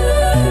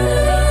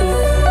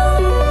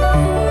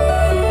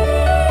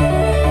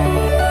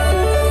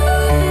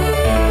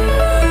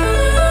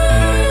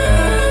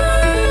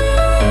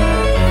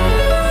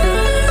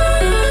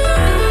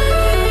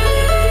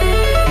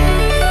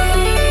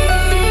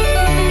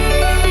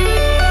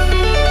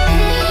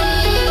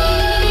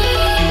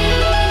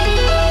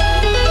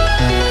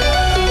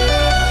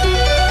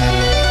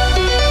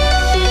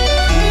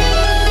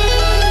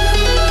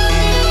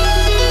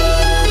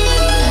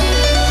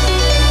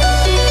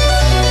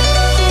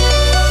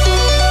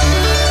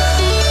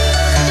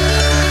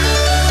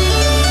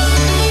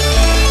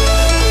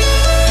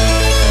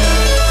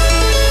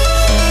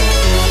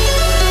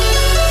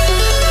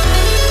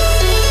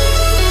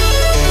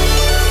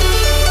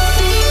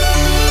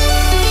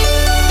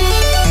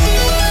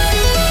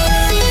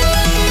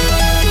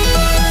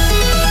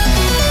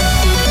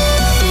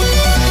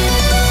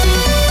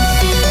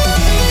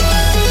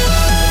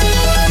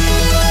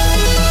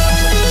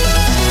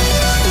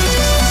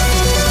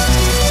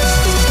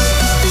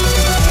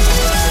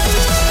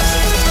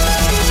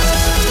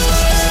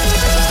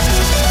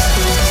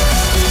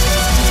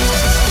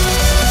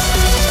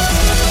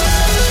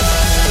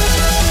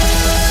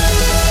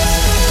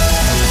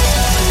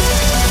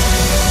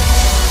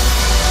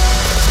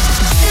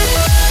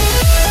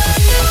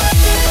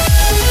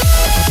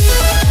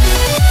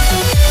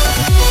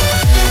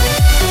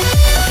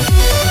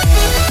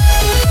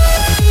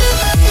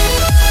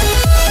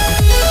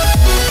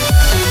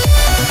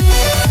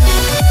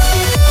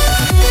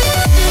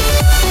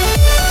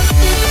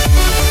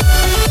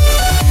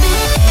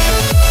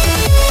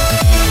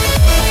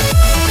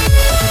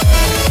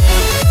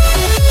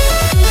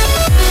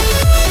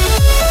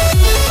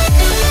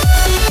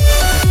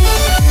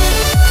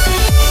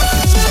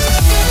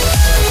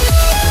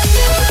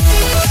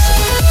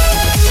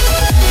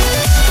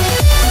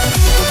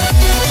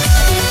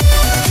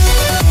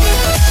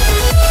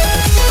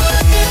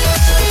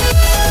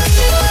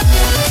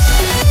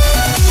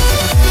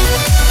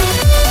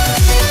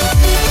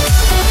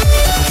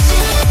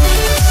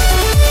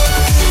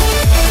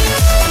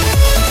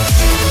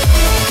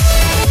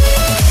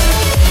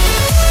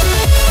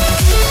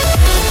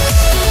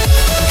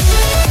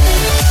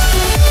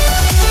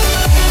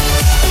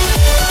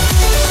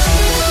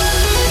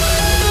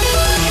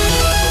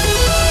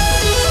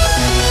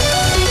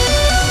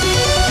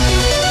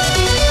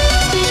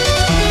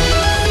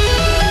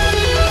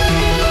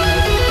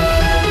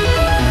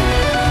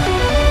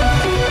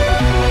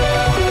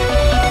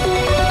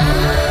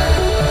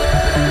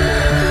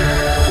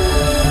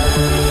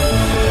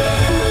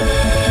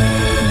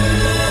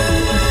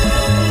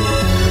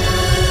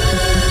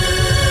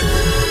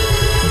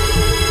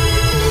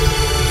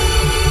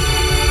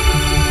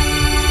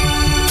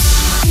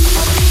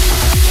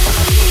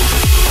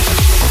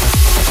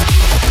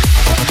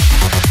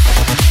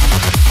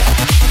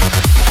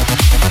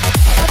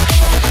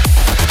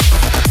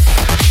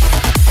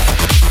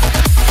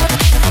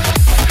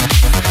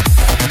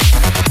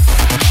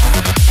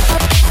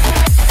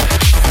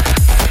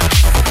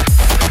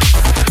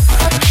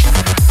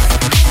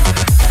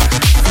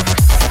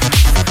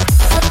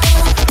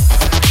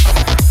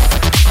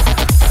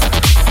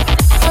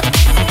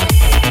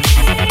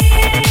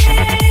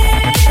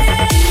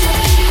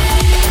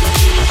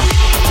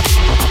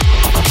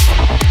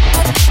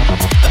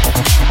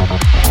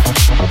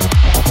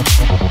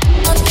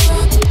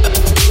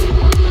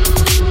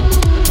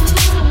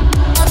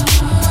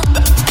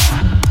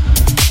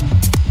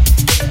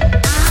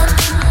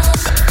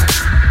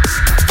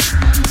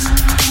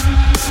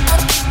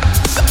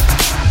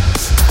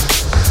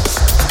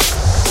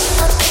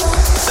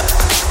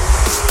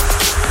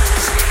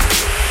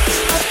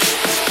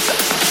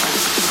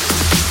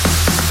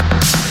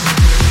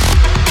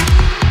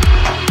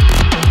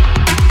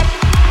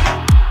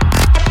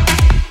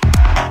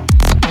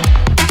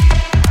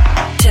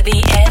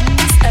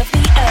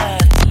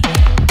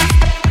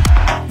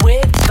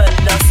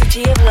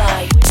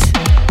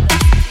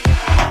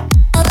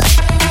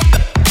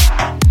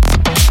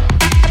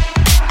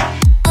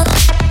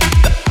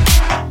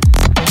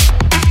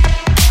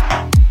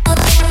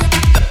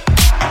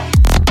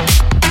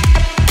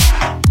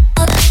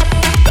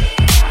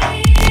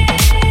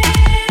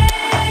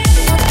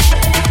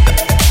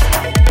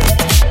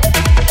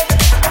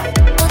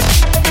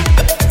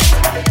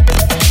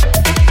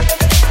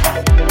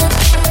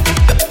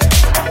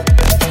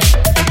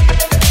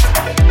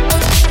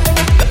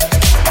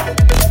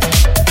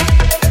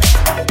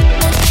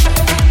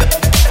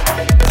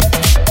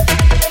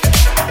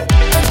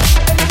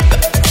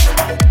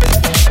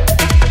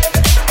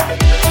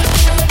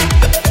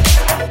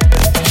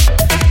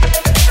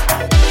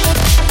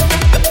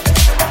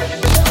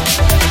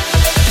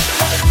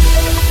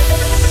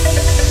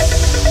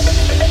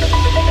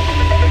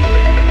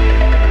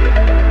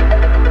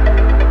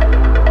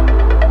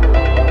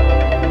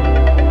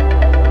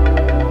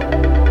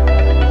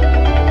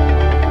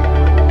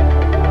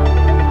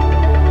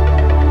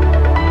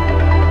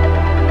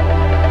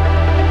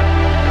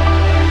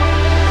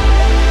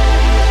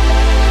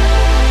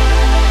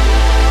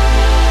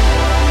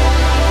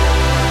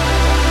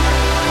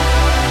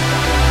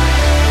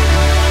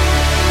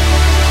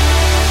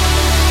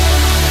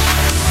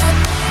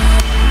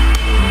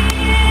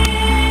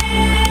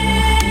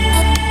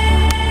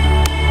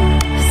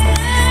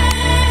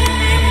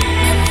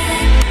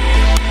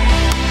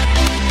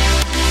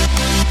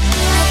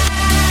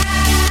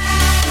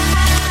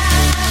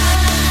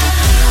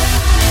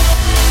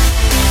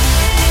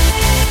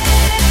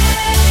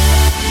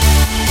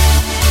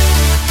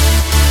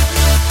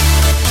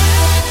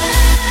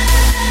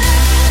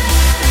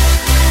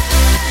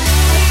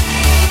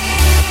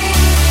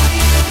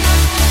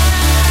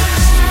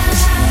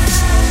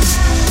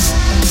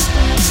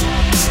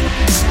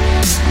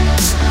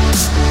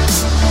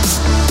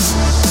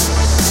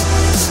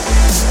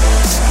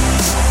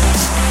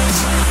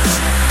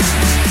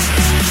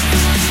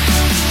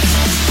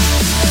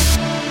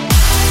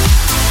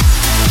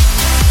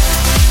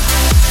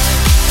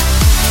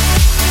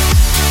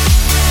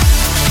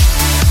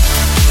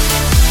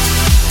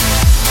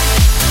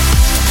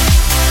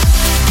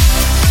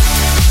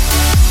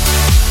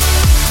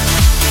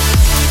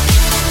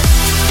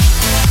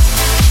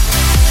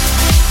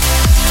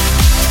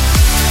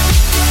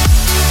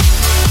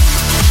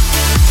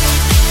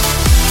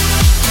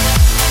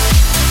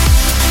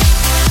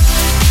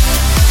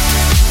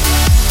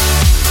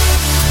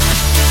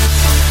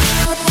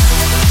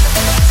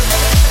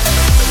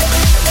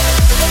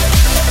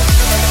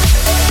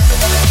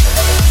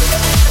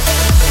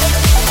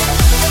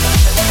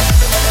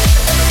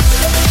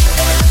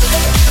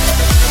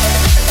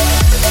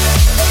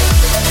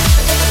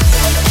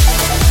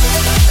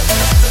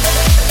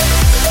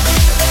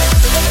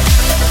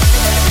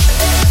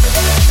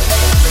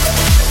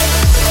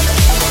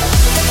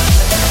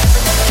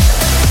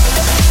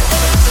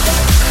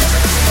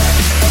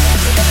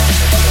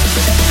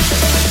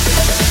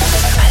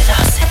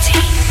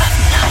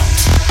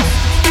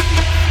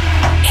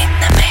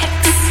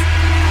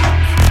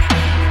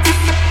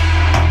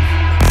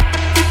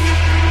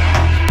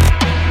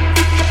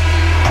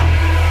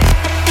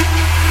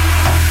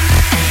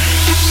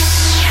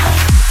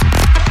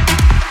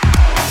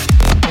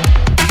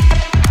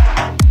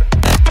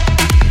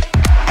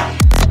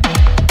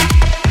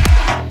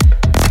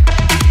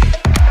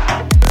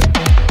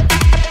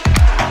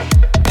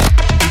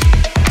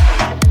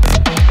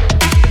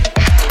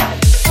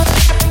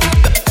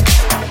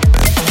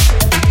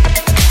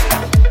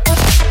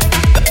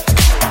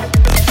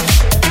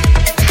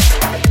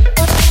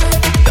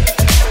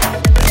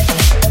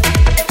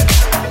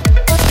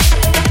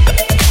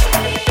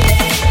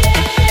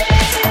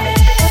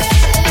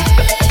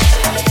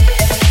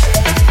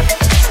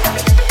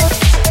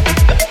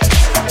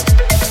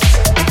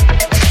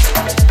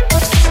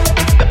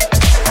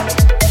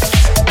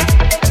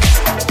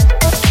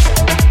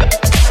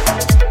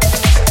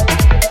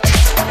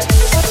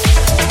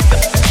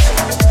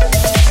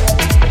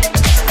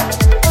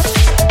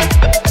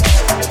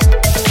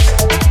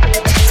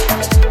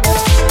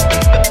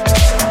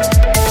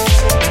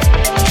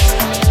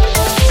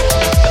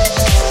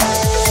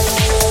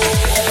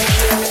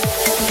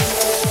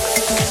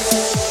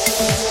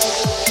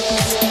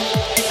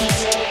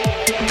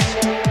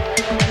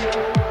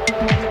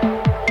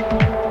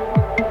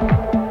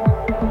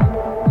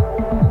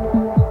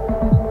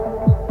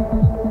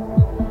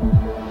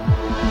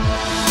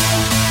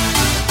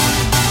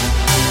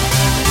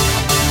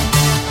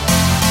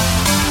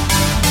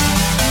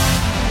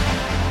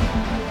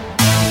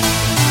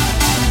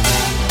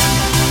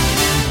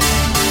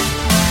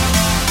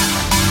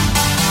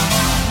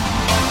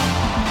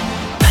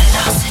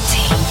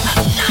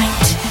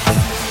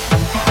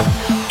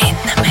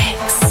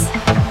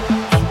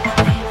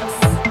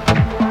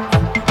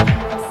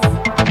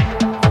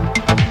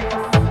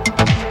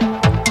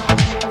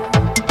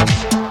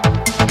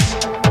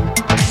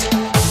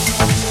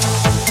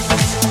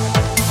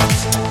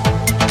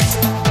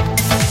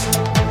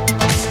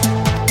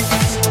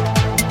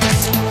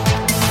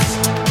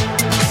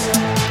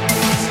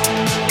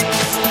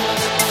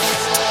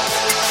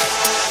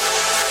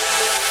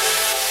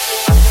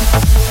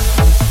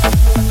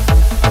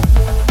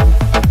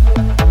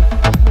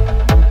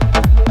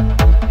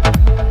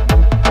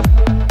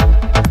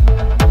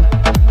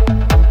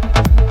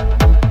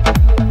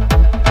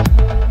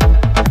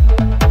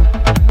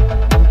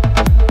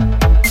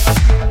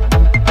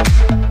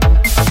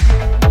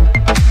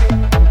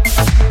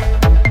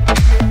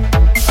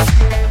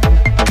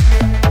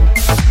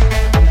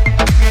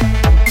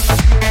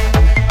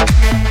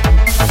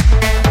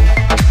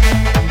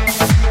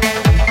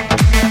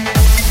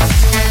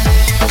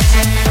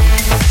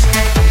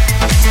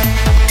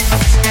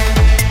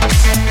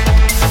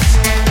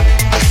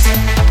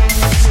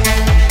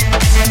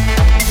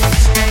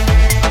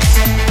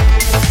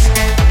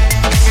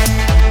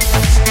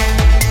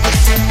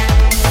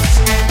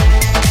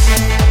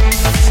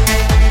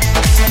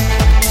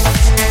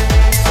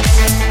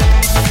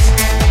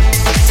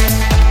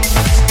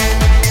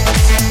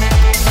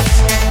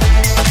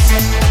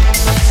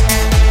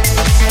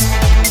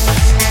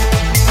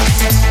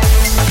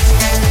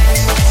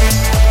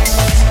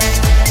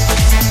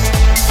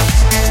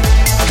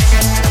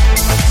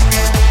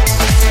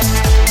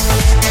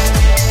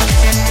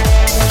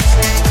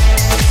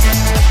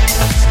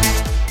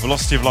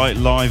 Velocity of Light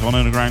live on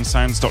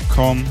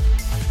undergroundsounds.com.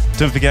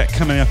 Don't forget,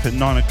 coming up at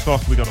 9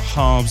 o'clock, we got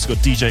Harbs, got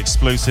DJ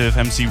Explosive,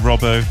 MC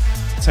Robbo,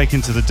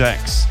 taking to the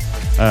decks.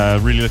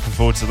 Really looking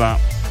forward to that.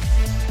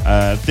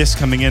 This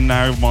coming in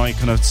now, my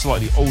kind of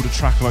slightly older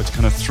track I like to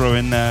kind of throw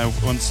in there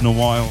once in a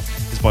while,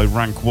 is by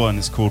Rank 1.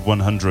 It's called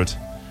 100.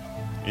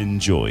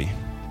 Enjoy.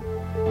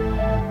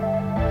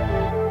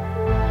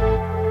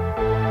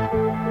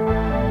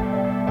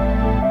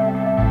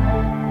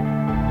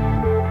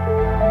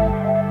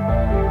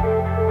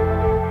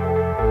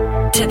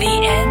 To the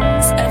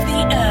ends of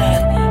the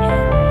earth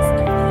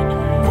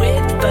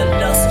with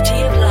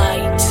Velocity of Light.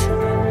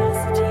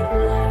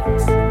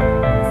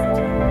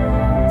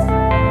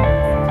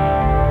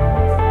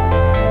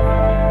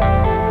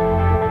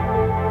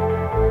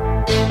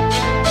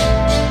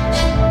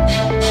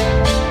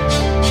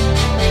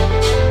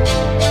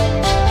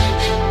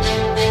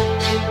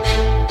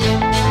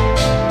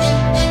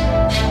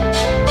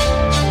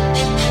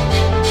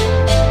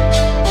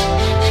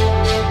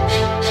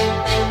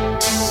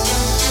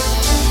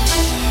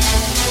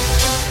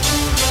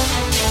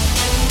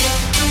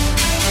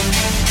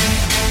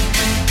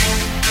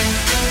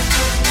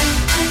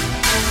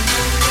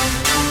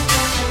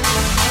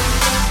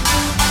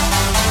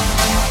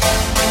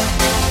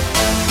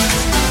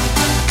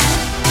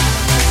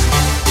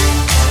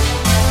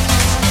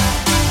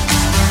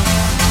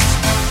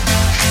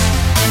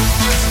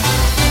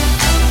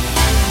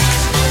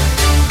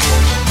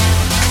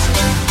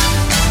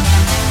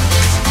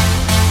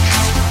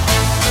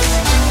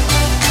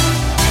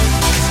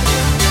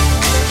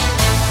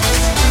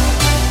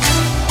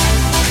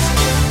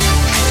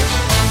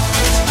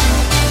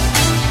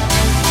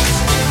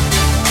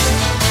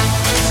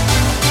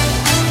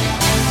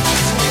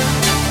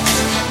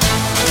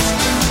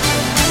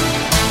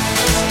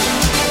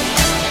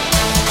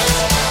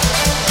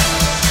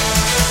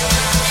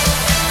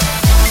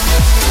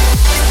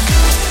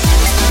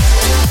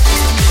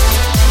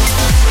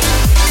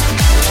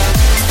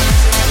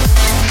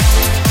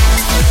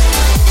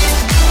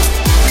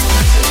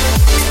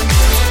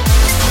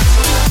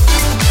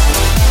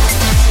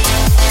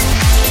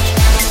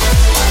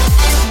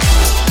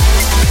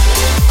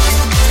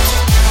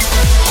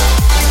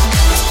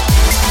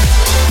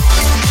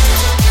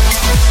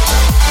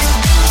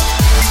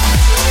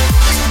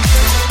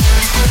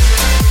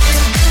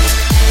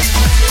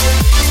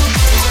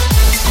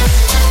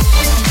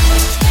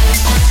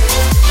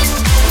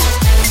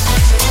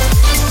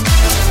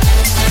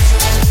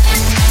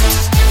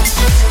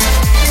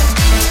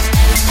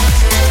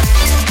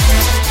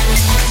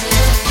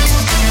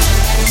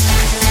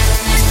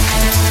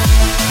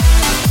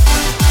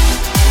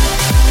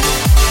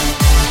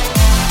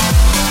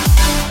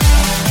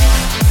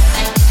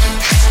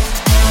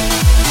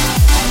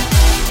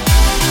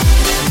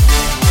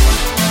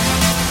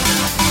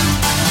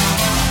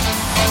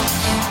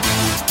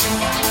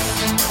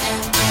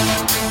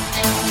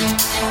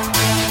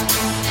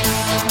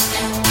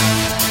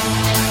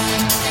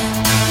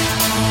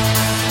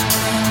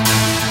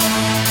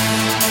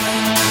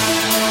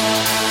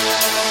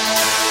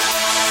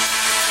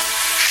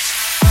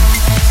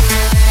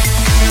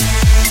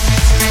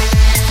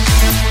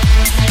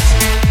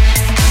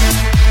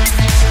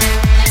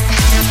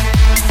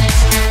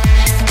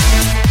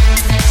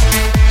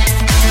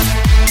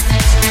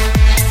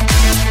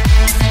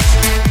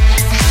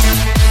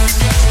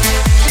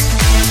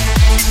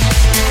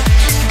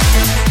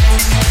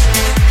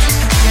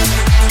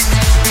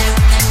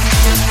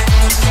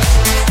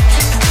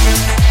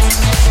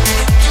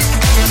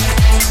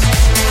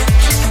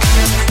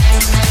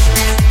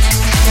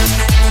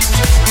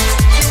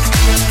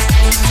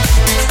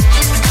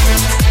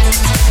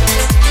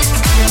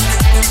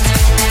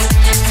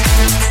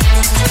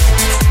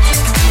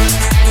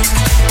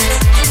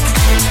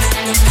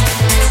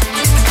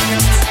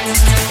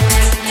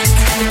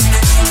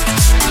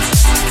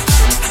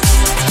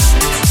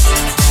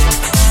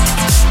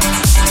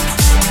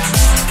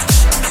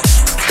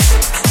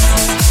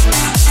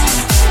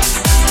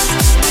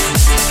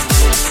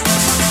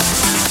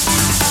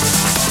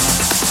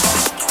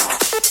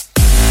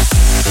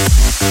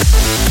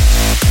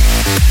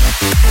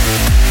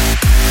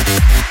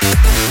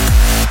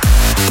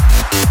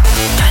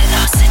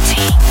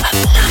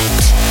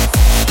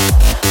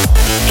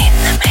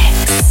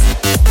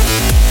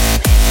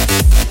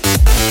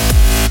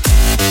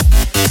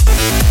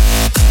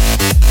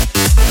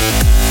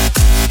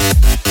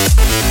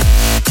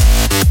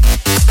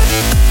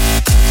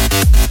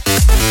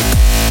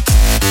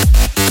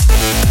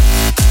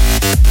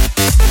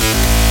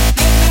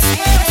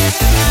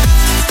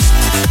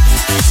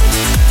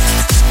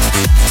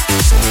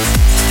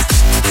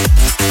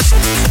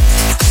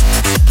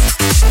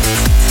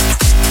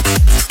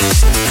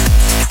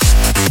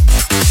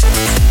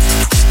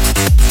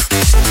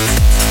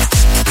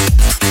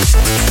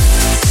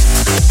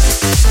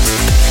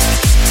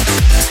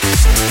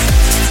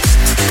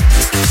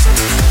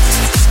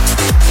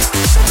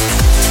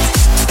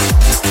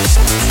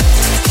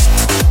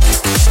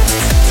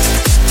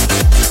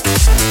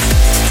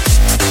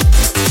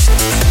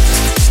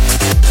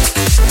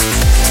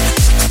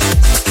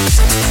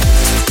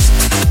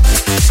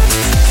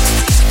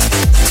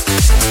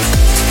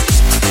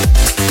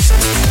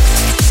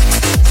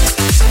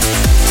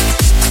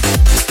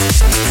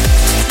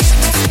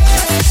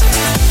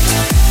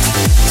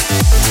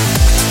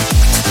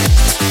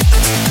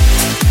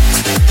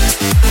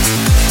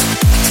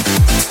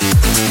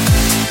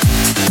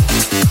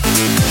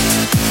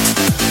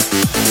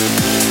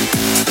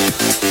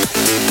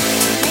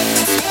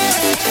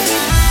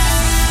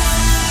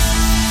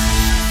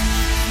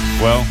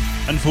 Well,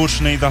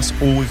 unfortunately, that's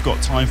all we've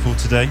got time for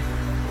today.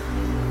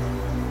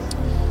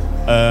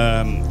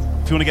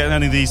 If you want to get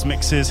any of these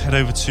mixes, head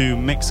over to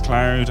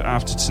Mixcloud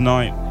after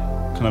tonight.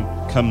 Kind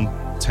of come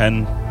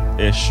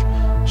 10-ish.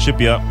 Should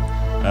be up.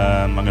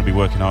 I'm going to be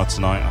working hard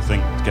tonight, I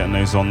think, getting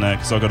those on there,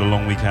 because I've got a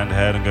long weekend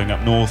ahead. I'm going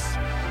up north,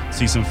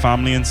 see some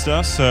family and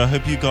stuff. So I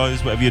hope you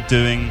guys, whatever you're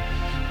doing,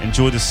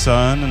 enjoy the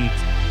sun and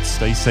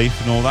stay safe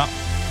and all that.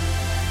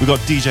 We've got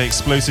DJ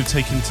Explosive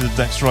taking to the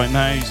decks right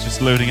now. He's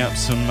just loading up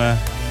some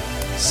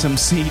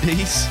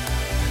CDs.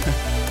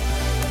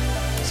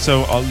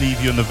 So I'll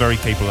leave you in the very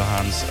capable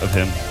hands of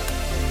him.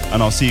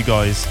 And I'll see you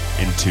guys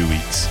in 2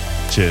 weeks.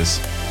 Cheers.